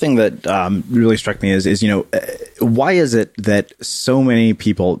other thing that really struck me is why is it that so many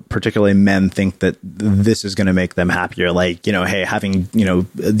people, particularly men, think that this is going to make them happier? Like, hey, having,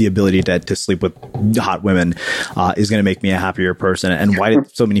 the ability to sleep with hot women is going to make me a happier person. And why do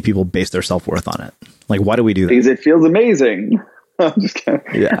so many people base their self-worth on it? Like, why do we do that? Because it feels amazing. I'm just kidding.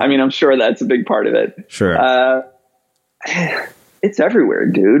 Yeah. I mean, I'm sure that's a big part of it. Sure. It's everywhere,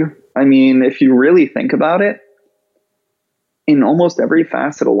 dude. I mean, if you really think about it, in almost every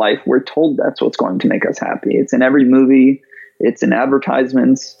facet of life, we're told that's what's going to make us happy. It's in every movie. It's in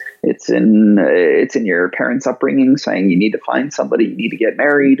advertisements. It's in your parents' upbringing saying you need to find somebody, you need to get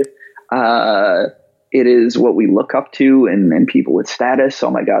married. It is what we look up to and people with status. Oh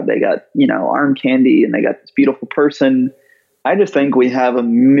my God, they got, arm candy and they got this beautiful person. I just think we have a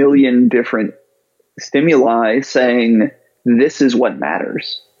million different stimuli saying this is what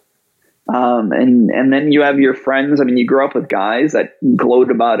matters. And then you have your friends. I mean, you grow up with guys that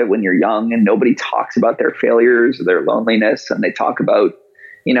gloat about it when you're young and nobody talks about their failures or their loneliness. And they talk about,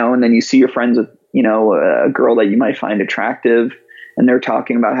 and then you see your friends with, a girl that you might find attractive and they're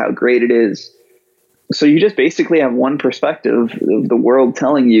talking about how great it is. So you just basically have one perspective of the world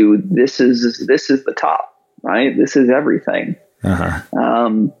telling you this is the top, right? This is everything. Uh-huh.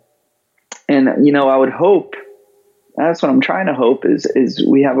 And, I would hope, that's what I'm trying to hope is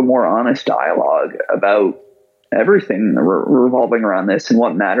we have a more honest dialogue about everything revolving around this and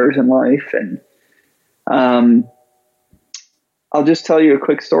what matters in life. And I'll just tell you a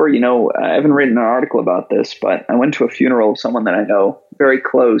quick story. I haven't written an article about this, but I went to a funeral of someone that I know very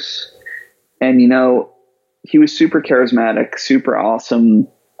close. And, he was super charismatic, super awesome,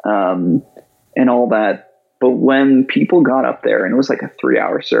 and all that. But when people got up there, and it was like a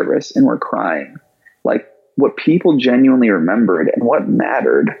 3-hour service and were crying, like, what people genuinely remembered and what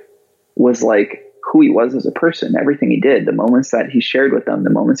mattered was like who he was as a person, everything he did, the moments that he shared with them, the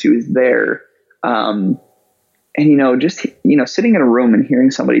moments he was there. And, just, sitting in a room and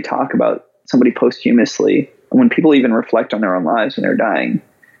hearing somebody talk about somebody posthumously, and when people even reflect on their own lives when they're dying,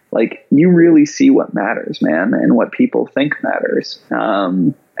 like you really see what matters, man, and what people think matters,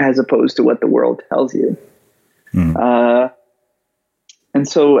 as opposed to what the world tells you. And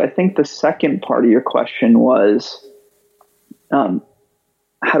so I think the second part of your question was, how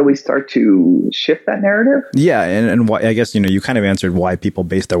do we start to shift that narrative? Yeah. And why, I guess, you kind of answered why people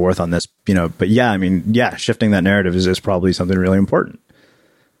base their worth on this, but yeah, I mean, yeah, shifting that narrative is probably something really important.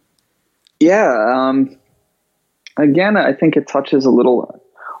 Yeah. Again, I think it touches a little,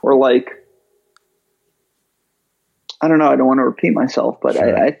 or like, I don't know, I don't want to repeat myself, but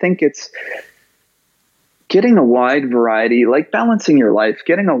sure. I think it's getting a wide variety, like balancing your life,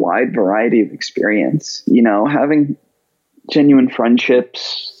 getting a wide variety of experience, having genuine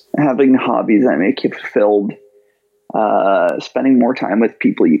friendships, having hobbies that make you fulfilled, spending more time with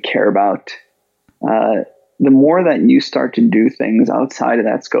people you care about, the more that you start to do things outside of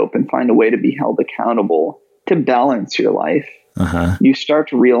that scope and find a way to be held accountable to balance your life, you start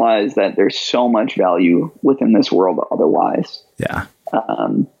to realize that there's so much value within this world otherwise. Yeah.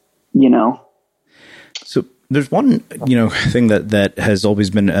 You know? So there's one, thing that has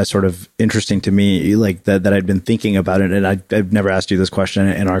always been sort of interesting to me, like that I'd been thinking about it, and I've never asked you this question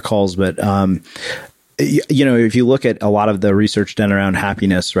in our calls, but if you look at a lot of the research done around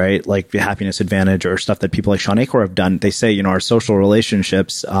happiness, right, like the Happiness Advantage or stuff that people like Sean Achor have done, they say, our social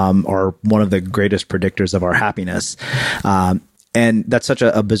relationships are one of the greatest predictors of our happiness. And that's such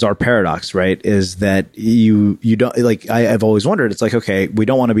a bizarre paradox, right? Is that you don't, like, I've always wondered, it's like, okay, we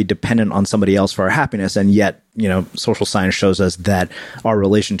don't want to be dependent on somebody else for our happiness. And yet, social science shows us that our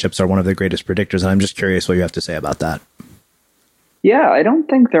relationships are one of the greatest predictors. And I'm just curious what you have to say about that. Yeah, I don't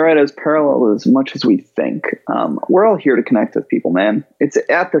think they're as parallel as much as we think. We're all here to connect with people, man. It's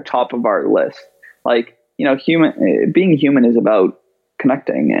at the top of our list. Like, being human is about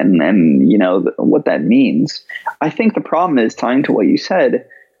connecting and what that means. I think the problem is, tying to what you said,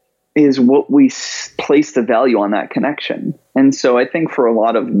 is what we place the value on that connection. And so I think for a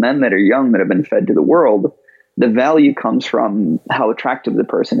lot of men that are young, that have been fed to the world, the value comes from how attractive the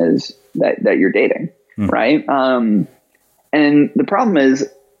person is that you're dating. Right. And the problem is,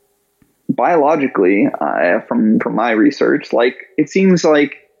 biologically, from my research, like, it seems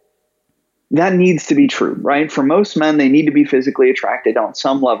like that needs to be true, right? For most men, they need to be physically attracted on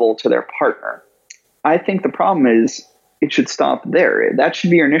some level to their partner. I think the problem is, it should stop there. That should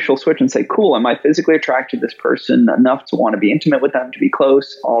be your initial switch and say, cool, am I physically attracted to this person enough to want to be intimate with them, to be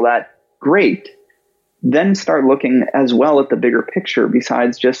close, all that? Great. Then start looking as well at the bigger picture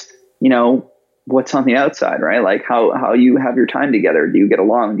besides just, what's on the outside, right? Like how you have your time together. Do you get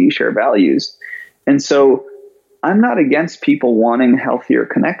along? Do you share values? And so I'm not against people wanting healthier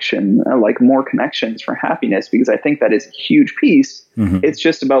connection, like more connections for happiness, because I think that is a huge piece. It's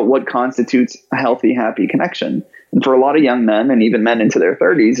just about what constitutes a healthy, happy connection. And for a lot of young men, and even men into their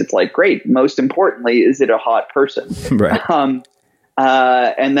 30s, it's like, great. Most importantly, is it a hot person? Right.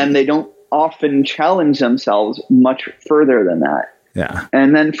 And then they don't often challenge themselves much further than that. Yeah.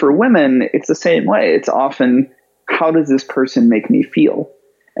 And then for women, it's the same way. It's often, how does this person make me feel?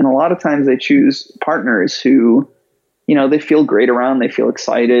 And a lot of times they choose partners who, they feel great around, they feel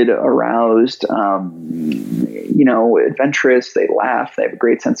excited, aroused, adventurous, they laugh, they have a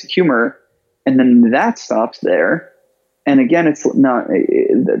great sense of humor. And then that stops there. And again,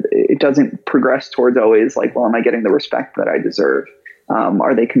 it doesn't progress towards always like, well, am I getting the respect that I deserve?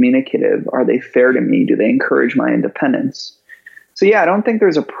 Are they communicative? Are they fair to me? Do they encourage my independence? So yeah, I don't think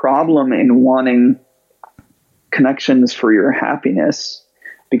there's a problem in wanting connections for your happiness,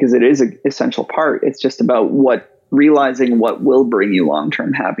 because it is an essential part. It's just about realizing what will bring you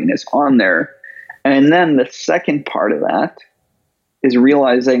long-term happiness on there. And then the second part of that is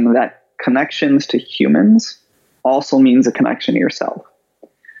realizing that connections to humans also means a connection to yourself.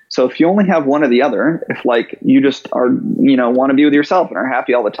 So if you only have one or the other, if like you just are, want to be with yourself and are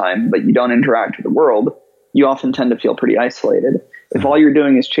happy all the time, but you don't interact with the world, you often tend to feel pretty isolated. If all you're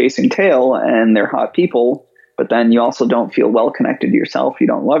doing is chasing tail and they're hot people, but then you also don't feel well connected to yourself, you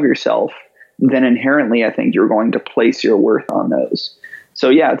don't love yourself, then inherently I think you're going to place your worth on those. So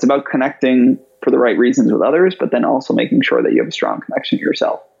yeah, it's about connecting for the right reasons with others, but then also making sure that you have a strong connection to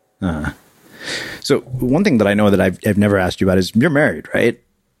yourself. So one thing that I know that I've never asked you about is, you're married, right?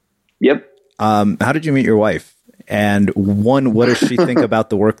 Yep. How did you meet your wife? And one, what does she think about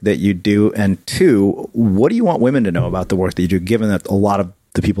the work that you do? And two, what do you want women to know about the work that you do, given that a lot of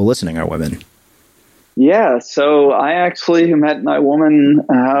the people listening are women? Yeah, so I actually met my woman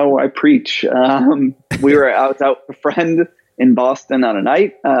how I preach. I was out with a friend in Boston on a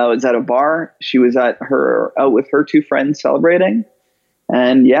night. I was at a bar. She was out with her two friends celebrating.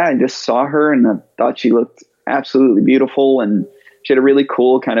 And yeah, I just saw her and I thought she looked absolutely beautiful. And she had a really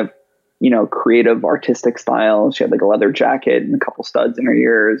cool kind of, creative artistic style. She had like a leather jacket and a couple studs in her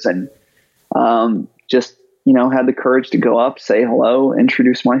ears, and just, had the courage to go up, say hello,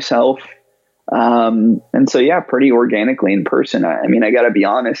 introduce myself. And so, yeah, pretty organically in person. I mean, I got to be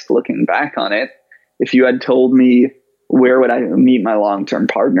honest, looking back on it, if you had told me where would I meet my long-term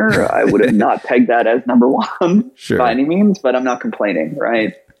partner, I would have not pegged that as number one by any means, but I'm not complaining.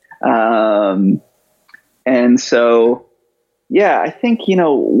 Right. And so, yeah, I think,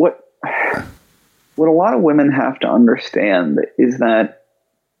 what a lot of women have to understand is that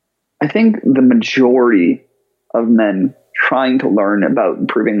I think the majority of men trying to learn about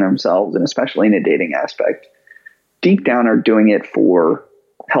improving themselves, and especially in a dating aspect, deep down are doing it for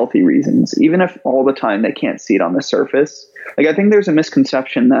healthy reasons, even if all the time they can't see it on the surface. Like, I think there's a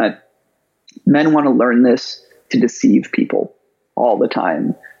misconception that Men want to learn this to deceive people all the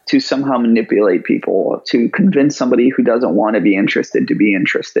time, to somehow manipulate people, to convince somebody who doesn't want to be interested to be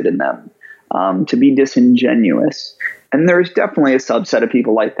interested in them, to be disingenuous. And there's definitely a subset of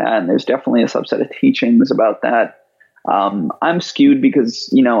people like that. And there's definitely a subset of teachings about that. I'm skewed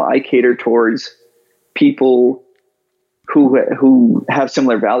because, I cater towards people who have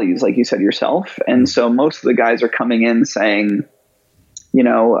similar values, like you said yourself. And so most of the guys are coming in saying,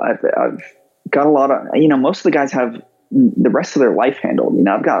 I've got a lot of, most of the guys have the rest of their life handled.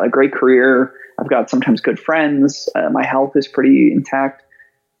 I've got a great career. I've got sometimes good friends. My health is pretty intact,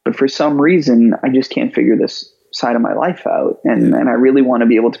 but for some reason, I just can't figure this side of my life out. And I really want to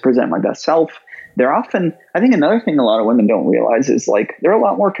be able to present my best self. They're often, I think another thing a lot of women don't realize is like, they're a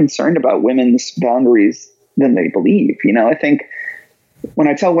lot more concerned about women's boundaries than they believe. I think when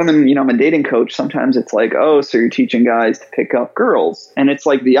I tell women, I'm a dating coach, sometimes it's like, oh, so you're teaching guys to pick up girls. And it's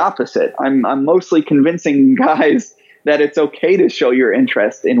like the opposite. I'm mostly convincing guys that it's okay to show your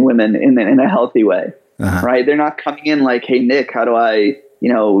interest in women in a healthy way, right? They're not coming in like, hey, Nick, how do I,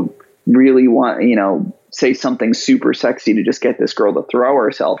 really want, say something super sexy to just get this girl to throw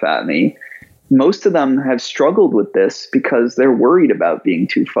herself at me. Most of them have struggled with this because they're worried about being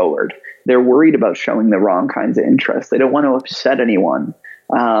too forward. They're worried about showing the wrong kinds of interest. They don't want to upset anyone.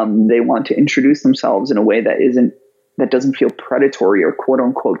 They want to introduce themselves in a way that doesn't feel predatory or quote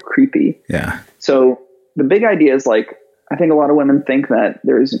unquote creepy. Yeah. So the big idea is like, I think a lot of women think that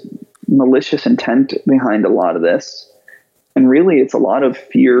there's malicious intent behind a lot of this. And really it's a lot of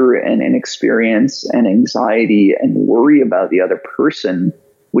fear and inexperience and anxiety and worry about the other person,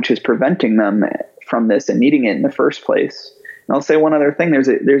 which is preventing them from this and needing it in the first place. And I'll say one other thing.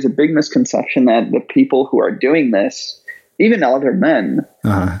 There's a big misconception that the people who are doing this, even other men,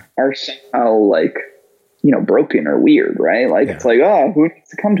 are somehow like, broken or weird, right? Like, It's like, oh, who needs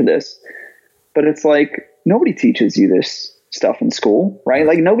to come to this? But it's like, nobody teaches you this stuff in school, right?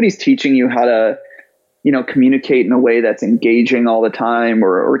 Like nobody's teaching you how to, communicate in a way that's engaging all the time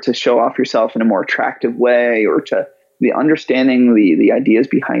or to show off yourself in a more attractive way or to the understanding the ideas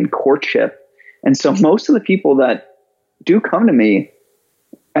behind courtship. And so most of the people that do come to me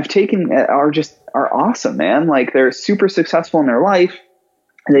are awesome, man. Like they're super successful in their life.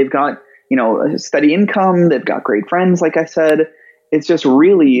 They've got, a steady income. They've got great friends. Like I said, it's just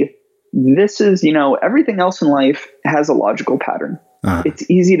really, this is, everything else in life has a logical pattern. It's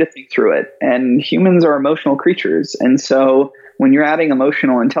easy to think through it, and humans are emotional creatures. And so when you're adding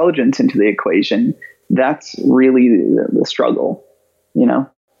emotional intelligence into the equation, that's really the struggle, Yeah.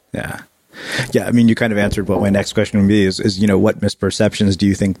 Yeah. I mean, you kind of answered what my next question would be is, what misperceptions do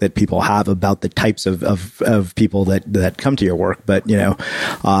you think that people have about the types of people that come to your work? But, you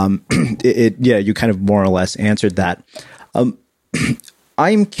kind of more or less answered that.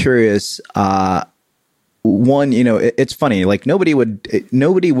 I'm curious, one, it's funny, like nobody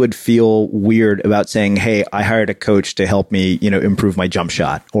would feel weird about saying, hey, I hired a coach to help me, improve my jump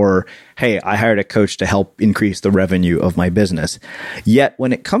shot, or, hey, I hired a coach to help increase the revenue of my business. Yet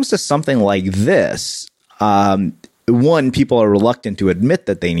when it comes to something like this, one, people are reluctant to admit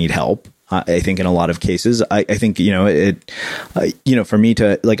that they need help. I think in a lot of cases, I think, for me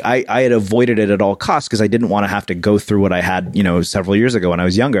to like, I had avoided it at all costs because I didn't want to have to go through what I had, several years ago when I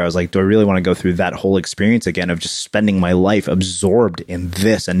was younger. I was like, do I really want to go through that whole experience again of just spending my life absorbed in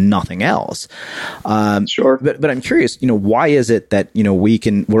this and nothing else? Sure. But I'm curious, why is it that,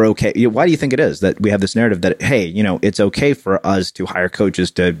 we're okay? Why do you think it is that we have this narrative that, hey, it's okay for us to hire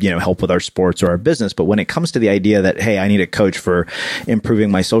coaches to, help with our sports or our business. But when it comes to the idea that, hey, I need a coach for improving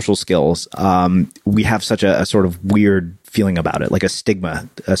my social skills, we have such a sort of weird feeling about it, like a stigma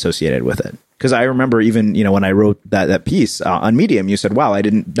associated with it. Because I remember even, when I wrote that piece on Medium, you said, wow, I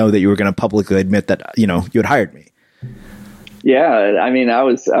didn't know that you were going to publicly admit that, you had hired me. Yeah. I mean, I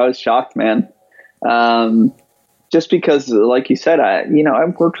was shocked, man. Just because, like you said,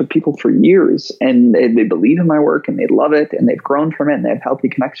 I've worked with people for years and they believe in my work and they love it and they've grown from it and they have healthy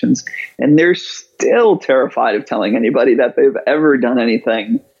connections. And they're still terrified of telling anybody that they've ever done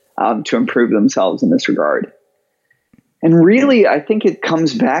anything to improve themselves in this regard. And really, I think it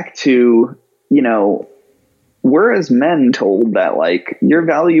comes back to, we're as men told that like your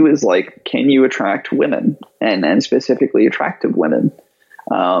value is like, can you attract women and specifically attractive women?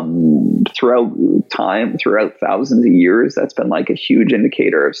 Throughout thousands of years, that's been like a huge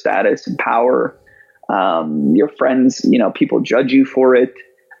indicator of status and power. Your friends, people judge you for it,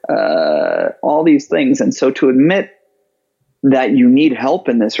 all these things. And so to admit that you need help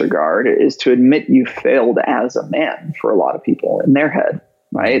in this regard is to admit you failed as a man for a lot of people in their head,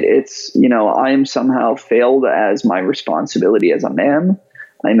 right? It's, I am somehow failed as my responsibility as a man.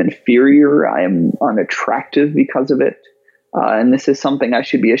 I'm inferior. I am unattractive because of it. And this is something I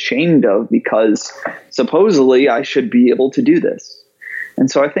should be ashamed of because supposedly I should be able to do this. And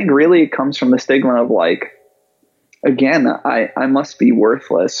so I think really it comes from the stigma of like, again, I must be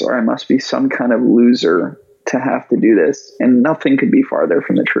worthless or I must be some kind of loser to have to do this. And nothing could be farther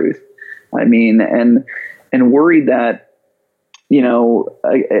from the truth. I mean, and worried that, you know,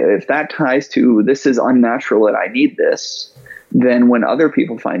 if that ties to this is unnatural that I need this, then when other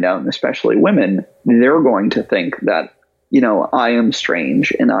people find out, and especially women, they're going to think that, you know, I am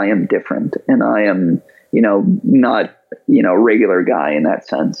strange and I am different and I am, you know, not, you know, regular guy in that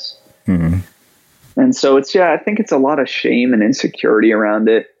sense. Mm-hmm. And so I think it's a lot of shame and insecurity around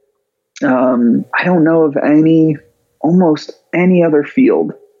it. I don't know of almost any other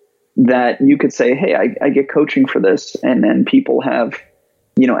field that you could say, hey, I get coaching for this. And then people have,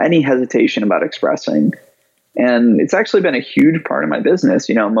 you know, any hesitation about expressing. And it's actually been a huge part of my business.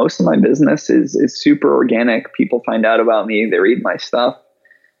 You know, most of my business is super organic. People find out about me, they read my stuff.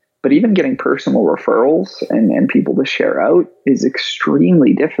 But even getting personal referrals and people to share out is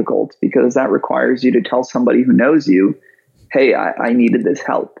extremely difficult because that requires you to tell somebody who knows you, hey, I needed this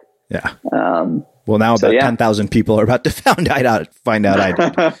help. Yeah. Well, now about 10,000 people are about to find out I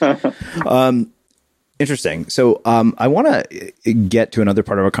did. Interesting. So I want to get to another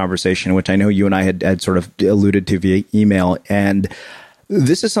part of our conversation, which I know you and I had sort of alluded to via email. And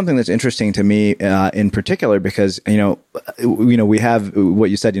this is something that's interesting to me in particular because, you know, we have what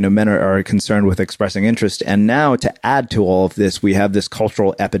you said, you know, men are concerned with expressing interest. And now to add to all of this, we have this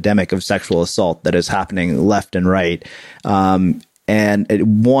cultural epidemic of sexual assault that is happening left and right. And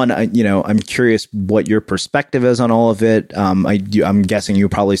I'm curious what your perspective is on all of it. I'm guessing you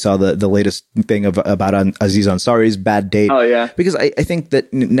probably saw the latest thing about Aziz Ansari's bad date. Oh yeah. Because I think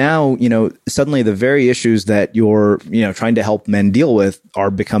that now, you know, suddenly the very issues that you're, you know, trying to help men deal with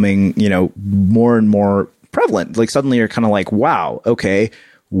are becoming, you know, more and more prevalent. Like suddenly you're kind of like, wow, okay,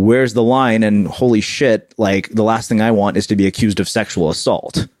 where's the line? And holy shit, like the last thing I want is to be accused of sexual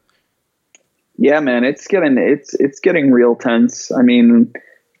assault. Yeah, man, it's getting real tense. I mean, I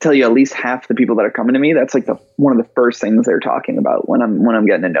tell you, at least half the people that are coming to me, that's like one of the first things they're talking about when I'm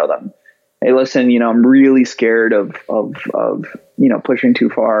getting to know them. Hey, listen, you know, I'm really scared of you know, pushing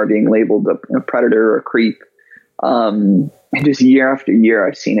too far, being labeled a predator or a creep. And just year after year,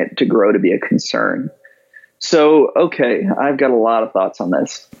 I've seen it to grow to be a concern. So, okay, I've got a lot of thoughts on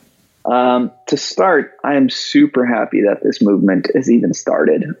this. To start, I am super happy that this movement has even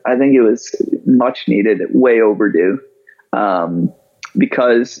started. I think it was much needed, way overdue,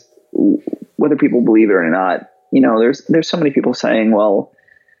 because whether people believe it or not, you know, there's so many people saying, well,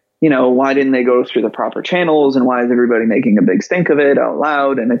 you know, why didn't they go through the proper channels and why is everybody making a big stink of it out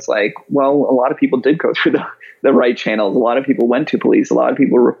loud? And it's like, well, a lot of people did go through the right channels. A lot of people went to police. A lot of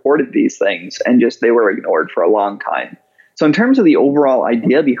people reported these things and just they were ignored for a long time. So in terms of the overall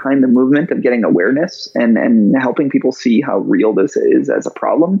idea behind the movement of getting awareness and helping people see how real this is as a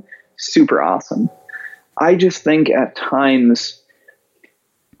problem, super awesome. I just think at times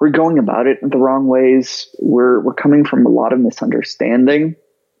we're going about it in the wrong ways. We're coming from a lot of misunderstanding.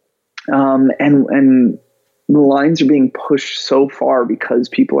 And the lines are being pushed so far because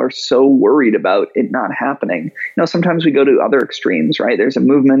people are so worried about it not happening. You know, sometimes we go to other extremes, right? There's a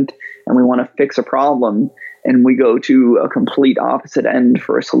movement and we want to fix a problem and we go to a complete opposite end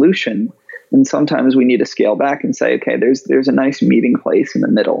for a solution. And sometimes we need to scale back and say, okay, there's a nice meeting place in the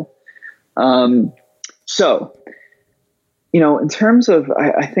middle. So, you know, in terms of,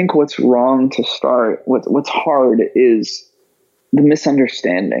 I think what's wrong to start, what's hard is the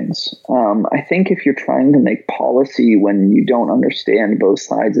misunderstandings. I think if you're trying to make policy when you don't understand both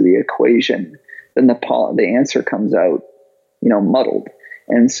sides of the equation, then the answer comes out, you know, muddled.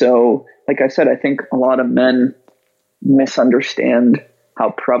 And so, like I said, I think a lot of men misunderstand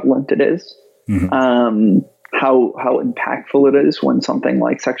how prevalent it is, how impactful it is when something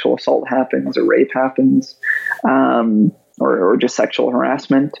like sexual assault happens or rape happens, or just sexual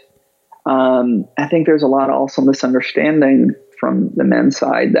harassment. I think there's a lot of also misunderstanding from the men's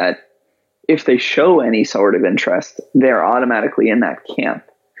side that if they show any sort of interest, they're automatically in that camp,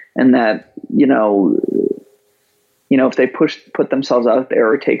 and that, you know, if they put themselves out there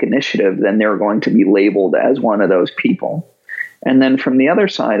or take initiative, then they're going to be labeled as one of those people. And then from the other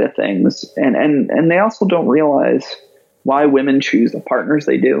side of things, and they also don't realize why women choose the partners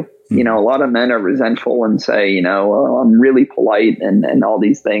they do. You know, a lot of men are resentful and say, you know, well, I'm really polite and all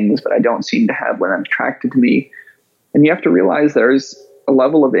these things, but I don't seem to have women attracted to me. And you have to realize there's a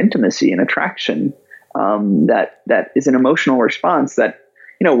level of intimacy and attraction that is an emotional response that,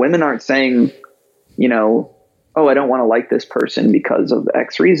 you know, women aren't saying, you know, oh, I don't want to like this person because of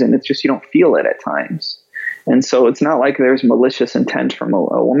X reason. It's just you don't feel it at times. And so it's not like there's malicious intent from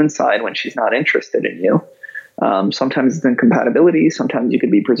a woman's side when she's not interested in you. Sometimes it's incompatibility. Sometimes you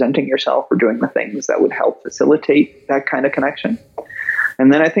could be presenting yourself or doing the things that would help facilitate that kind of connection.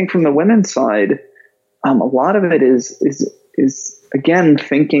 And then I think from the women's side, a lot of it is again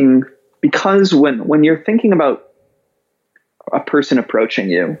thinking, because when you're thinking about a person approaching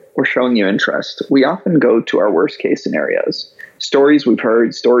you or showing you interest, we often go to our worst case scenarios, stories we've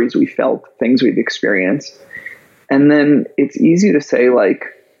heard, stories we felt, things we've experienced. And then it's easy to say like,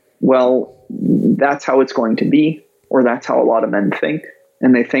 well, that's how it's going to be, or that's how a lot of men think.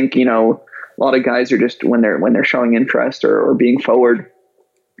 And they think, a lot of guys are just, when they're showing interest or being forward,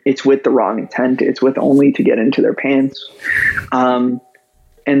 it's with the wrong intent. It's with only to get into their pants.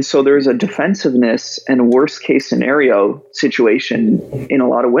 And so there's a defensiveness and worst case scenario situation in a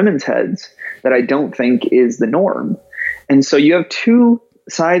lot of women's heads that I don't think is the norm. And so you have two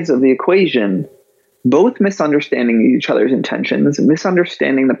sides of the equation, both misunderstanding each other's intentions,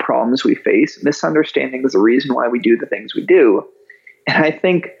 misunderstanding the problems we face, misunderstanding the reason why we do the things we do. And I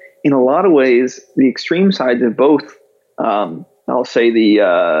think in a lot of ways, the extreme sides of both, I'll say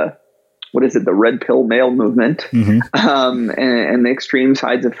the red pill male movement, and the extreme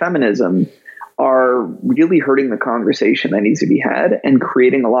sides of feminism are really hurting the conversation that needs to be had and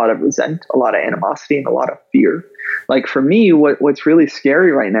creating a lot of resent, a lot of animosity, and a lot of fear. Like for me, what's really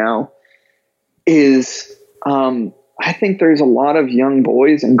scary right now is I think there's a lot of young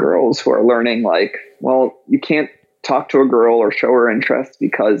boys and girls who are learning like, well, you can't talk to a girl or show her interest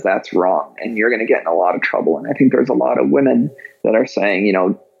because that's wrong and you're going to get in a lot of trouble. And I think there's a lot of women that are saying,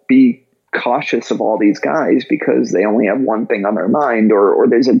 be cautious of all these guys because they only have one thing on their mind, or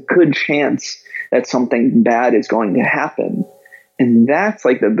there's a good chance that something bad is going to happen. And that's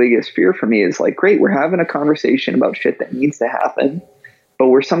like the biggest fear for me is like, great, we're having a conversation about shit that needs to happen, but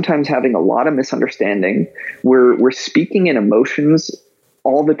we're sometimes having a lot of misunderstanding. We're speaking in emotions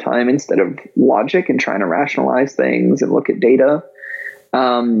all the time instead of logic and trying to rationalize things and look at data.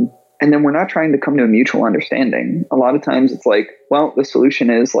 And then we're not trying to come to a mutual understanding. A lot of times it's like, well, the solution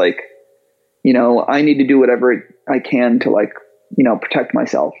is like, I need to do whatever I can to like, protect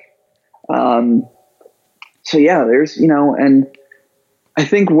myself. So yeah, there's, and I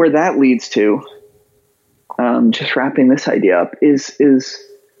think where that leads to, just wrapping this idea up is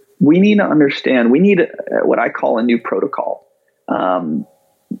we need to understand, we need what I call a new protocol.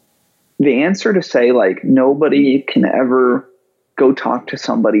 The answer to say like, nobody can ever go talk to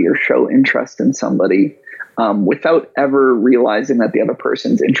somebody or show interest in somebody without ever realizing that the other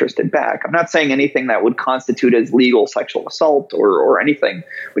person's interested back. I'm not saying anything that would constitute as legal sexual assault or anything,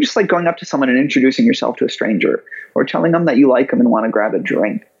 but just like going up to someone and introducing yourself to a stranger or telling them that you like them and want to grab a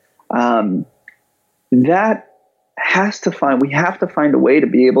drink. That we have to find a way to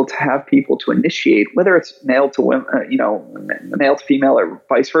be able to have people to initiate, whether it's male to women, male to female or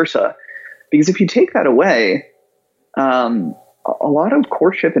vice versa. Because if you take that away, a lot of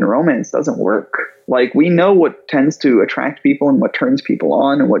courtship and romance doesn't work. Like we know what tends to attract people and what turns people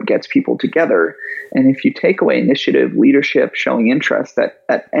on and what gets people together. And if you take away initiative, leadership, showing interest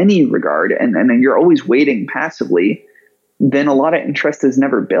at any regard, and then you're always waiting passively, then a lot of interest is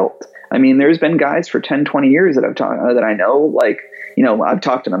never built. I mean, there's been guys for 10, 20 years that I know, like, I've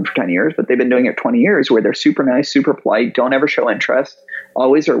talked to them for 10 years, but they've been doing it 20 years where they're super nice, super polite, don't ever show interest,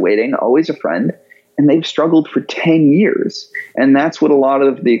 always are waiting, always a friend. And they've struggled for 10 years. And that's what a lot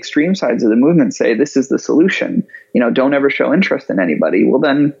of the extreme sides of the movement say, this is the solution. Don't ever show interest in anybody. Well,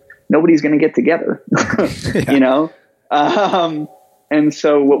 then nobody's going to get together, And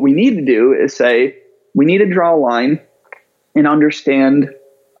so what we need to do is say, we need to draw a line and understand,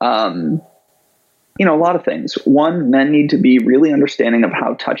 a lot of things. One, men need to be really understanding of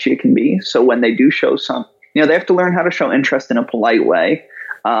how touchy it can be. So when they do show they have to learn how to show interest in a polite way.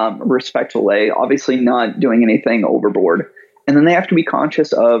 Respectful way, obviously not doing anything overboard. And then they have to be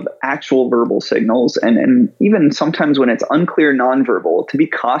conscious of actual verbal signals. And even sometimes when it's unclear nonverbal, to be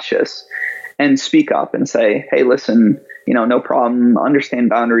cautious and speak up and say, hey, listen, no problem. Understand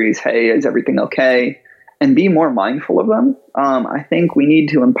boundaries. Hey, is everything okay? And be more mindful of them. I think we need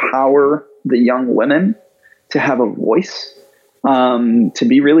to empower the young women to have a voice, to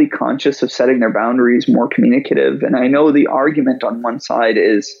be really conscious of setting their boundaries, more communicative. And I know the argument on one side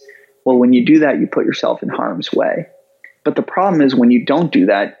is, well, when you do that, you put yourself in harm's way. But the problem is when you don't do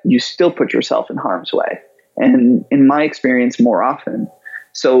that, you still put yourself in harm's way. And in my experience, more often.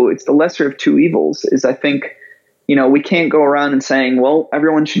 So it's the lesser of two evils is I think, we can't go around and saying, well,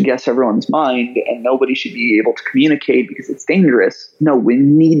 everyone should guess everyone's mind and nobody should be able to communicate because it's dangerous. No, we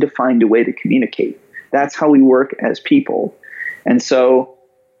need to find a way to communicate. That's how we work as people. And so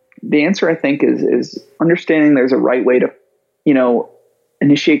the answer, I think, is understanding there's a right way to,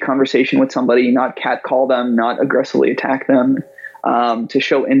 initiate conversation with somebody, not catcall them, not aggressively attack them, to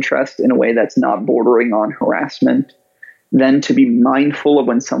show interest in a way that's not bordering on harassment. Then to be mindful of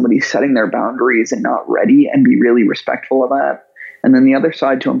when somebody's setting their boundaries and not ready, and be really respectful of that. And then the other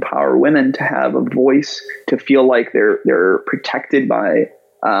side, to empower women to have a voice, to feel like they're protected by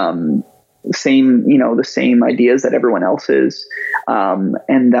the same ideas that everyone else is,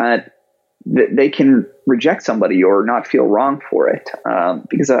 and that they can reject somebody or not feel wrong for it.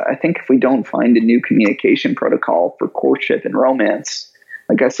 Because I think if we don't find a new communication protocol for courtship and romance,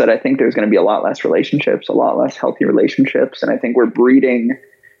 like I said, I think there's going to be a lot less relationships, a lot less healthy relationships. And I think we're breeding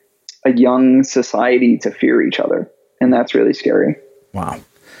a young society to fear each other. And that's really scary. Wow.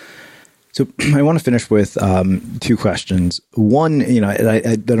 So I want to finish with two questions. One,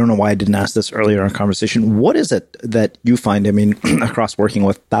 I don't know why I didn't ask this earlier in our conversation. What is it that you find, across working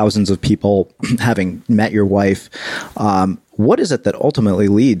with thousands of people, having met your wife, what is it that ultimately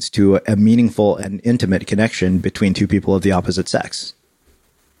leads to a meaningful and intimate connection between two people of the opposite sex?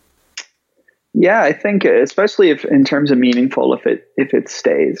 Yeah, I think especially if in terms of meaningful, if it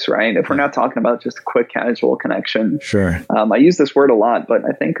stays, right? If we're not talking about just a quick casual connection. Sure. I use this word a lot, but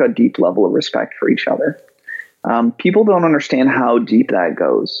I think a deep level of respect for each other. People don't understand how deep that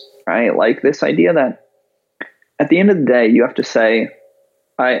goes, right? Like this idea that at the end of the day, you have to say,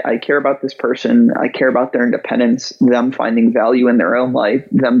 I care about this person. I care about their independence, them finding value in their own life,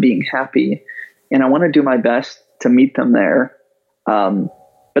 them being happy. And I want to do my best to meet them there.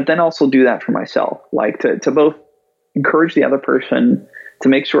 But then also do that for myself, like to both encourage the other person, to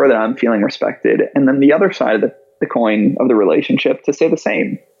make sure that I'm feeling respected. And then the other side of the coin of the relationship, to say the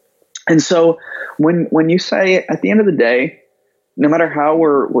same. And so when you say at the end of the day, no matter how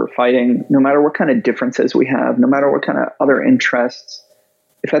we're fighting, no matter what kind of differences we have, no matter what kind of other interests,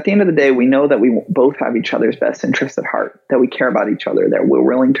 if at the end of the day, we know that we both have each other's best interest at heart, that we care about each other, that we're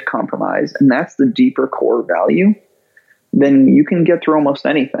willing to compromise, and that's the deeper core value, then you can get through almost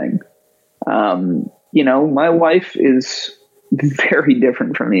anything. My wife is very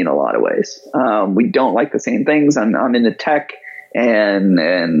different from me in a lot of ways. We don't like the same things. I'm into tech and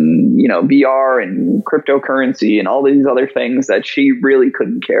VR and cryptocurrency and all these other things that she really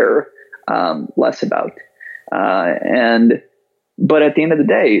couldn't care less about. But at the end of the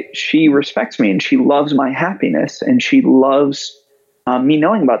day, she respects me and she loves my happiness and she loves me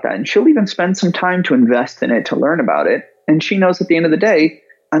knowing about that. And she'll even spend some time to invest in it, to learn about it. And she knows at the end of the day,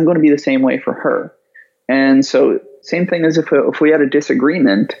 I'm going to be the same way for her. And so same thing as if we had a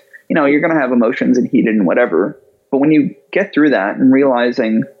disagreement, you're going to have emotions and heated and whatever. But when you get through that and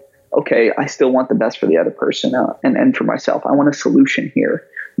realizing, okay, I still want the best for the other person and for myself, I want a solution here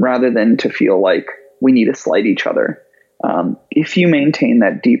rather than to feel like we need to slight each other. If you maintain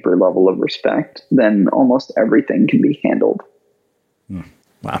that deeper level of respect, then almost everything can be handled.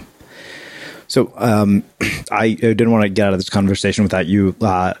 Wow. So I didn't want to get out of this conversation without you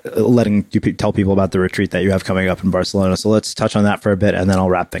letting you tell people about the retreat that you have coming up in Barcelona. So let's touch on that for a bit, and then I'll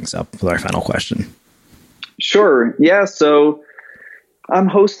wrap things up with our final question. Sure. Yeah. So I'm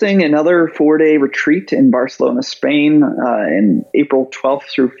hosting another 4-day retreat in Barcelona, Spain, in April 12th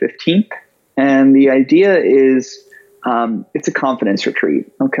through 15th. And the idea is it's a confidence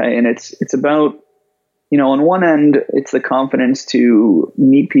retreat. Okay. And it's about, on one end, it's the confidence to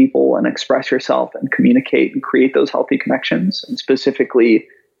meet people and express yourself and communicate and create those healthy connections. And specifically,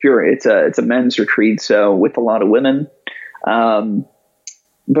 it's a men's retreat, so with a lot of women.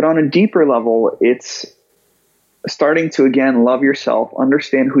 But on a deeper level, it's starting to, again, love yourself,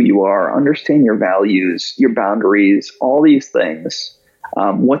 understand who you are, understand your values, your boundaries, all these things.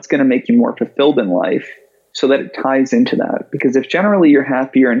 What's going to make you more fulfilled in life, so that it ties into that. Because if generally you're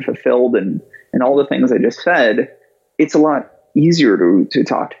happier and fulfilled and all the things I just said, it's a lot easier to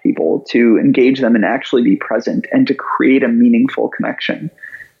talk to people, to engage them and actually be present and to create a meaningful connection.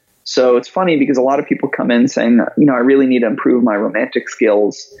 So it's funny because a lot of people come in saying, I really need to improve my romantic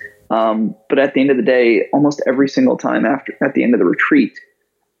skills. But at the end of the day, almost every single time at the end of the retreat,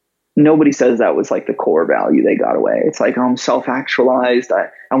 nobody says that was like the core value they got away. It's like, I'm self-actualized.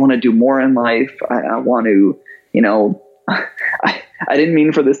 I want to do more in life. I want to, I didn't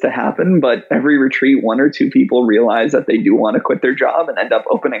mean for this to happen, but every retreat, one or two people realize that they do want to quit their job and end up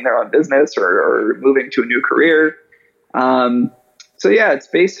opening their own business or moving to a new career. So yeah, it's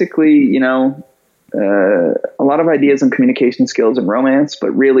basically, a lot of ideas and communication skills and romance,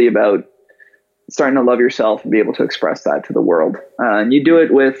 but really about starting to love yourself and be able to express that to the world. And you do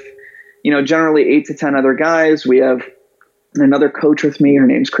it with, generally 8 to 10 other guys. We have another coach with me. Her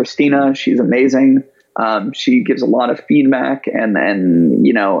name's Christina. She's amazing. She gives a lot of feedback and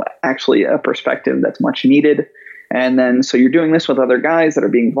actually a perspective that's much needed. And then, so you're doing this with other guys that are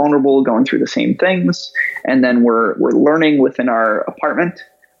being vulnerable, going through the same things. And then we're learning within our apartment.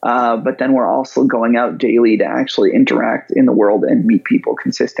 But then we're also going out daily to actually interact in the world and meet people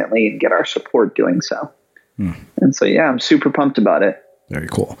consistently and get our support doing so. And so, yeah, I'm super pumped about it. Very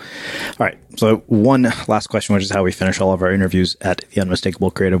cool. All right. So one last question, which is how we finish all of our interviews at The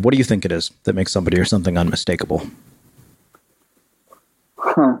Unmistakable Creative. What do you think it is that makes somebody or something unmistakable?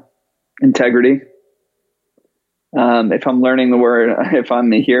 Integrity. If I'm learning the word, if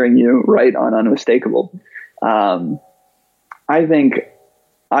I'm hearing you right on unmistakable, I think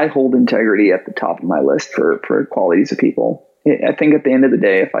I hold integrity at the top of my list for qualities of people. I think at the end of the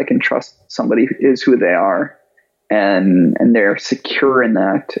day, if I can trust somebody is who they are, and they're secure in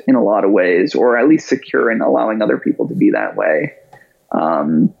that in a lot of ways, or at least secure in allowing other people to be that way.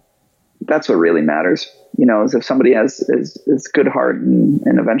 That's what really matters, is if somebody has is good heart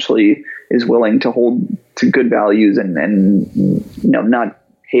and eventually is willing to hold to good values and not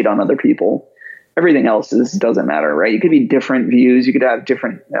hate on other people. Everything else doesn't matter, right? You could be different views. You could have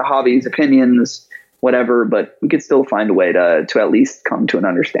different hobbies, opinions, whatever, but we could still find a way to at least come to an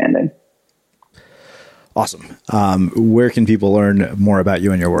understanding. Awesome. Where can people learn more about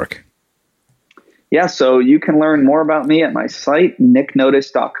you and your work? Yeah, so you can learn more about me at my site,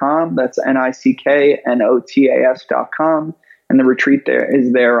 nicknotas.com. That's nicknotas.com. And the retreat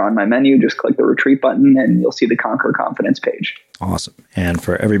is there on my menu. Just click the retreat button and you'll see the Conquer Confidence page. Awesome. And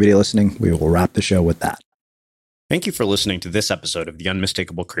for everybody listening, we will wrap the show with that. Thank you for listening to this episode of the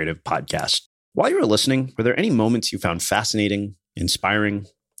Unmistakable Creative Podcast. While you were listening, were there any moments you found fascinating, inspiring,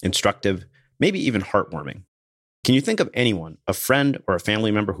 instructive, maybe even heartwarming? Can you think of anyone, a friend or a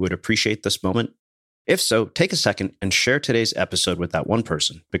family member who would appreciate this moment? If so, take a second and share today's episode with that one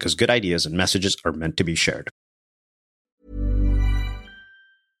person, because good ideas and messages are meant to be shared.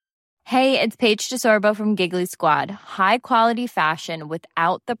 Hey, it's Paige DeSorbo from Giggly Squad. High quality fashion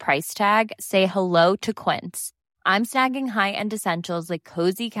without the price tag. Say hello to Quince. I'm snagging high-end essentials like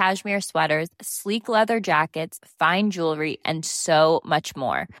cozy cashmere sweaters, sleek leather jackets, fine jewelry, and so much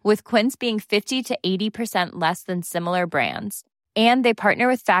more. With Quince being 50 to 80% less than similar brands. And they partner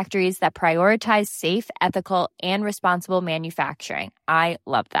with factories that prioritize safe, ethical, and responsible manufacturing. I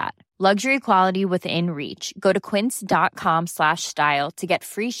love that. Luxury quality within reach. Go to quince.com/style to get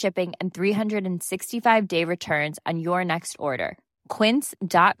free shipping and 365-day returns on your next order.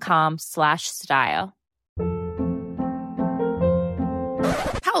 Quince.com/style.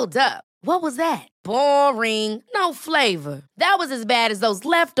 Hold up. What was that? Boring. No flavor. That was as bad as those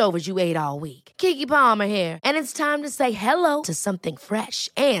leftovers you ate all week. Keke Palmer here. And it's time to say hello to something fresh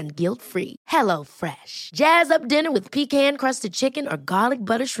and guilt-free. Hello Fresh. Jazz up dinner with pecan-crusted chicken or garlic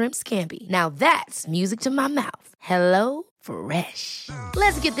butter shrimp scampi. Now that's music to my mouth. Hello Fresh.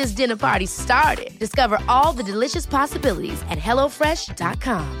 Let's get this dinner party started. Discover all the delicious possibilities at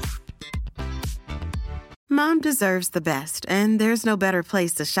hellofresh.com. Mom deserves the best, and there's no better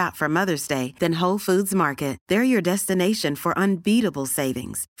place to shop for Mother's Day than Whole Foods Market. They're your destination for unbeatable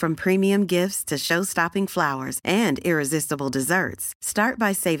savings, from premium gifts to show-stopping flowers and irresistible desserts. Start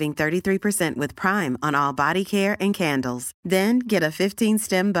by saving 33% with Prime on all body care and candles. Then get a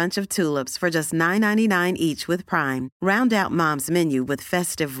 15-stem bunch of tulips for just $9.99 each with Prime. Round out Mom's menu with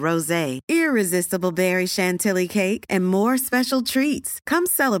festive rosé, irresistible berry chantilly cake, and more special treats. Come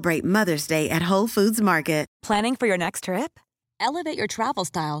celebrate Mother's Day at Whole Foods Market. Planning for your next trip? Elevate your travel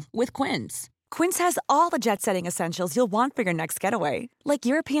style with Quince. Quince has all the jet-setting essentials you'll want for your next getaway, like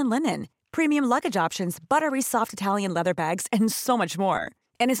European linen, premium luggage options, buttery soft Italian leather bags, and so much more.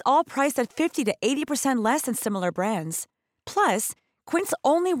 And is all priced at 50 to 80% less than similar brands. Plus, Quince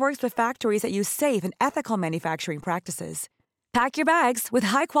only works with factories that use safe and ethical manufacturing practices. Pack your bags with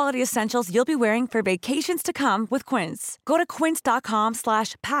high-quality essentials you'll be wearing for vacations to come with Quince. Go to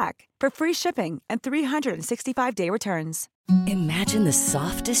quince.com/pack for free shipping and 365-day returns. Imagine the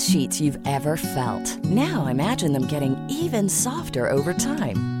softest sheets you've ever felt. Now imagine them getting even softer over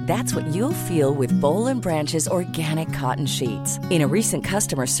time. That's what you'll feel with Boll & Branch's organic cotton sheets. In a recent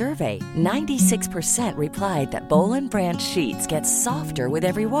customer survey, 96% replied that Boll & Branch sheets get softer with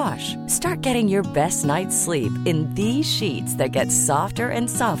every wash. Start getting your best night's sleep in these sheets that get softer and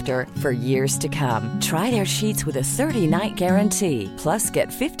softer for years to come. Try their sheets with a 30-night guarantee. Plus, get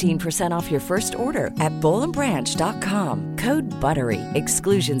 15% off your first order at bollandbranch.com. Code BUTTERY.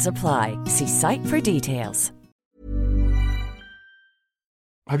 Exclusions apply. See site for details.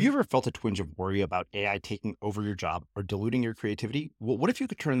 Have you ever felt a twinge of worry about AI taking over your job or diluting your creativity? Well, what if you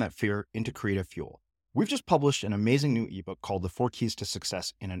could turn that fear into creative fuel? We've just published an amazing new ebook called The 4 Keys to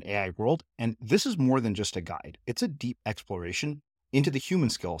Success in an AI World, and this is more than just a guide. It's a deep exploration into the human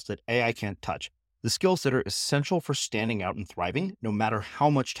skills that AI can't touch, the skills that are essential for standing out and thriving, no matter how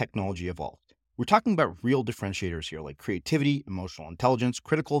much technology evolved. We're talking about real differentiators here, like creativity, emotional intelligence,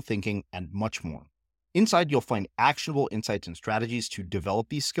 critical thinking, and much more. Inside, you'll find actionable insights and strategies to develop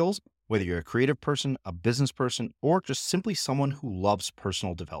these skills, whether you're a creative person, a business person, or just simply someone who loves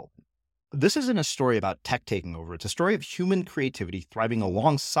personal development. This isn't a story about tech taking over. It's a story of human creativity thriving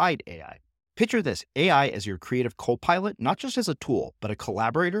alongside AI. Picture this, AI as your creative co-pilot, not just as a tool, but a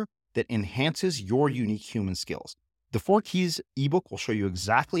collaborator that enhances your unique human skills. The 4 Keys ebook will show you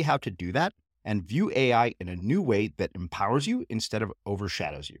exactly how to do that and view AI in a new way that empowers you instead of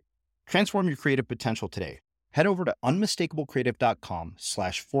overshadows you. Transform your creative potential today. Head over to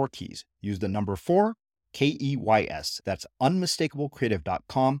unmistakablecreative.com/4keys. Use the number 4, KEYS. That's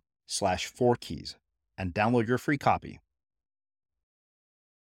unmistakablecreative.com/4keys and download your free copy.